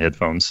listen to my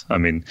headphones. I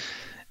mean,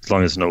 as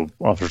long as no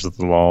officers of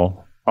the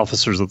law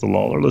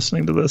are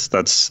listening to this,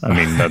 that's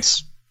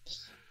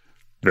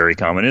very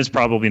common. It's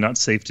probably not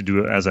safe to do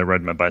it as I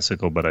ride my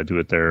bicycle, but I do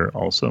it there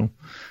also,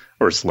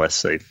 or it's less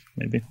safe,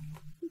 maybe.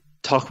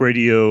 talk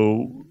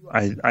radio,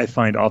 I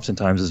find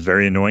oftentimes is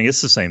very annoying.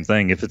 It's the same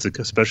thing.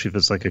 Especially if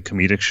it's like a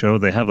comedic show,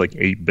 they have like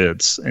 8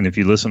 bits. And if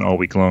you listen all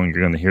week long,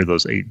 you're going to hear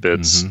those 8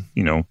 bits,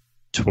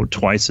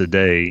 twice a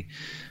day,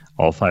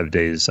 all 5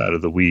 days out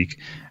of the week.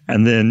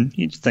 And then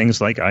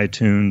things like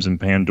iTunes and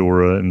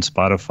Pandora and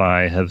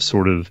Spotify have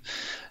sort of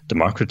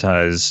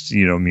democratized,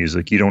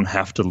 music. You don't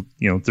have to,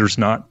 there's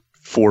not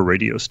 4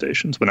 radio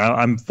stations.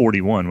 I'm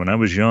 41. When I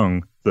was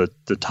young, the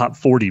top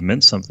 40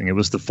 meant something. It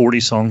was the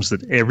 40 songs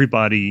that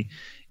everybody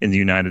in the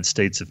United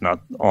States, if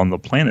not on the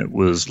planet,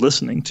 was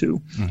listening to.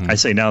 Mm-hmm. I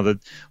say now that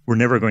we're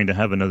never going to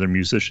have another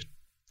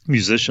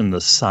musician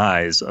the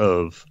size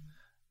of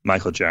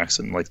Michael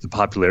Jackson, like the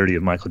popularity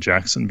of Michael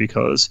Jackson,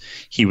 because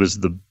he was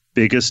the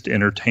biggest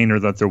entertainer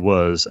that there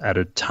was at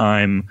a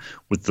time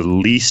with the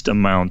least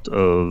amount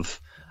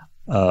of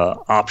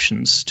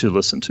options to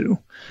listen to.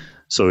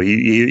 So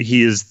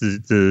he is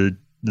the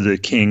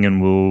king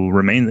and will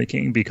remain the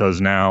king,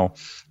 because now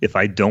if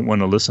I don't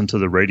want to listen to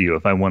the radio,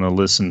 if I want to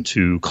listen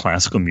to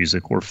classical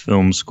music or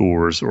film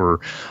scores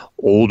or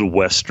old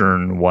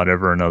Western,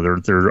 whatever another,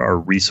 there are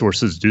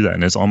resources to do that.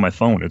 And it's on my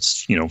phone.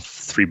 It's,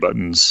 3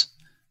 buttons,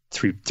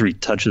 three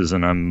touches,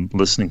 and I'm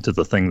listening to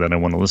the thing that I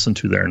want to listen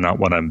to there, not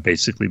what I'm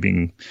basically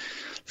being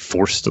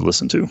forced to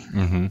listen to.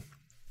 Mm-hmm.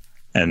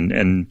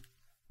 And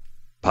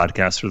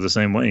podcasts are the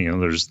same way.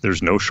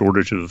 There's no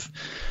shortage of,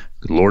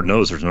 Lord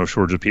knows, there's no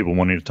shortage of people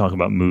wanting to talk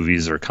about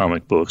movies or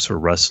comic books or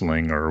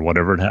wrestling or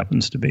whatever it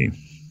happens to be.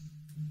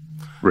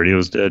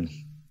 Radio's dead.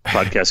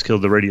 Podcast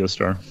killed the radio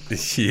star.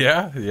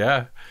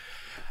 Yeah.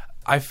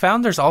 I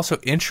found there's also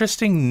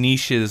interesting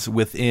niches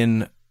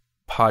within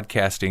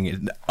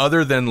podcasting,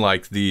 other than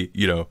like the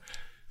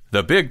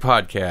big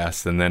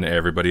podcasts and then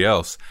everybody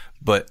else.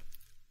 But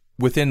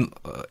within,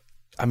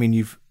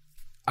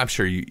 I'm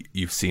sure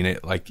you've seen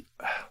it. Like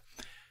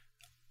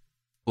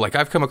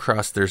I've come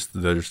across, there's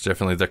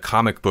definitely the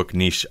comic book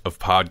niche of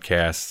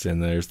podcasts,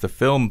 and there's the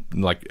film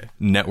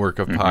network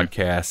of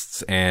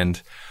podcasts,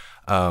 and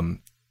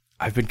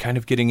I've been kind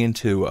of getting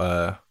into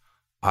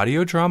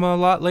audio drama a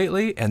lot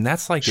lately, and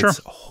that's its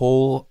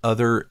whole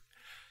other.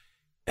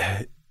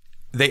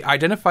 They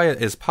identify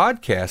it as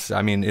podcasts.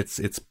 I mean, it's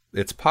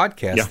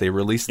podcasts. Yeah. They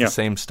release the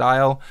same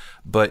style,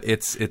 but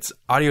it's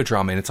audio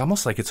drama, and it's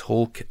almost like its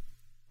whole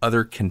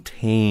other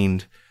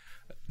contained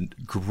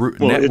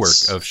network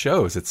of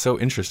shows. It's so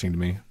interesting to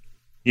me.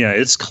 Yeah,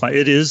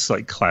 it is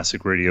like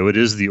classic radio. It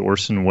is the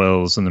Orson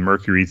Welles and the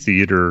Mercury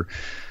Theater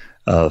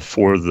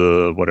for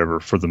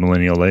the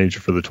millennial age,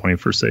 for the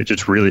 21st age.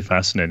 It's really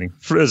fascinating.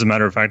 As a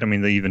matter of fact, some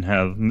of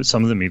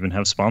them even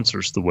have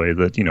sponsors, the way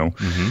that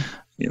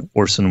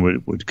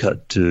Orson would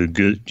cut to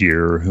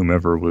Goodyear or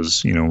whomever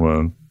was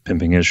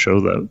pimping his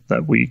show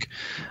that week.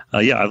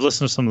 I've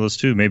listened to some of those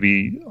too.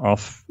 Maybe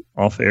off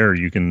air,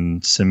 you can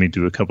send me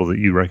to a couple that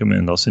you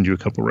recommend. I'll send you a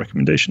couple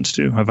recommendations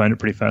too. I find it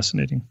pretty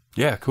fascinating.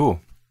 Yeah,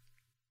 cool.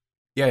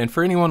 Yeah, and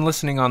for anyone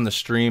listening on the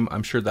stream,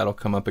 I'm sure that'll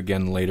come up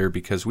again later,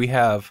 because we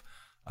have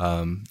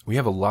a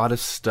lot of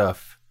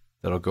stuff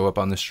that'll go up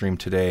on the stream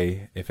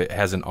today, if it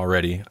hasn't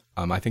already.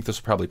 I think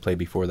this will probably play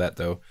before that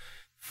though,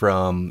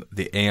 from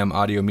the AM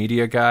Audio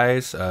Media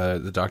guys,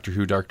 the Doctor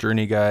Who Dark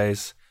Journey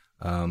guys,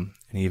 and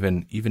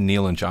even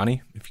Neil and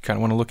Johnny, if you kind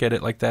of want to look at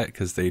it like that,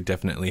 because they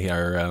definitely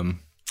are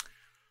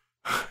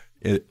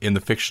in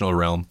the fictional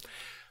realm.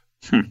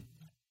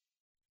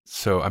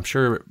 So I'm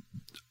sure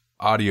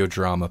audio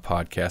drama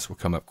podcasts will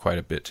come up quite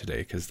a bit today,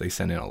 because they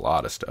send in a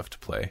lot of stuff to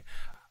play.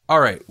 All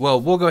right, well,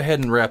 we'll go ahead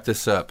and wrap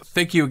this up.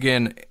 Thank you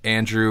again,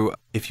 Andrew.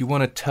 If you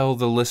want to tell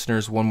the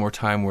listeners one more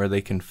time where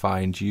they can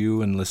find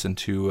you and listen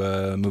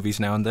to Movies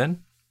Now and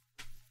Then.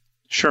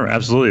 Sure,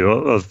 absolutely.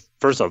 Well,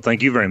 first off,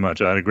 thank you very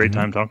much. I had a great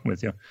time talking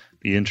with you.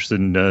 Be interested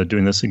in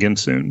doing this again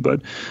soon.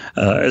 But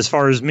as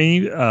far as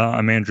me,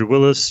 I'm Andrew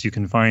Willis. You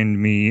can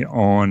find me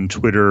on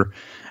Twitter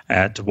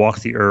at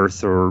Walk the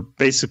Earth, or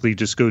basically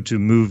just go to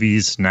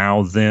Movies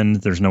Now Then.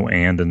 There's no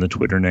 "and" in the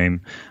Twitter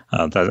name.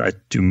 That I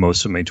do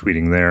most of my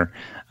tweeting there.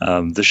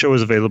 The show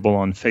is available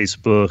on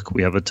Facebook.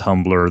 We have a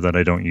Tumblr that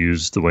I don't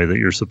use the way that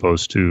you're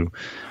supposed to.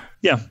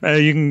 Yeah,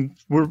 you can.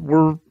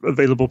 We're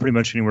available pretty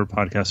much anywhere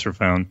podcasts are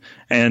found.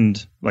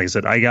 And like I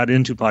said, I got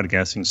into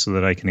podcasting so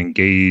that I can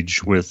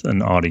engage with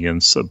an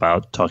audience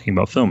about talking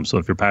about film. So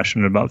if you're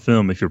passionate about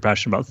film, if you're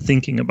passionate about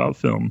thinking about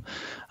film,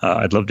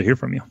 I'd love to hear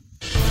from you.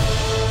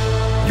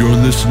 You're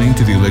listening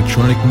to the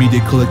Electronic Media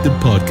Collective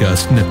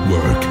Podcast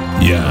Network.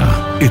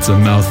 Yeah, it's a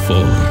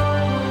mouthful.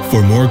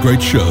 For more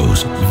great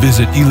shows,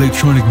 visit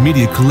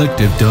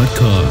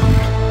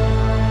electronicmediacollective.com.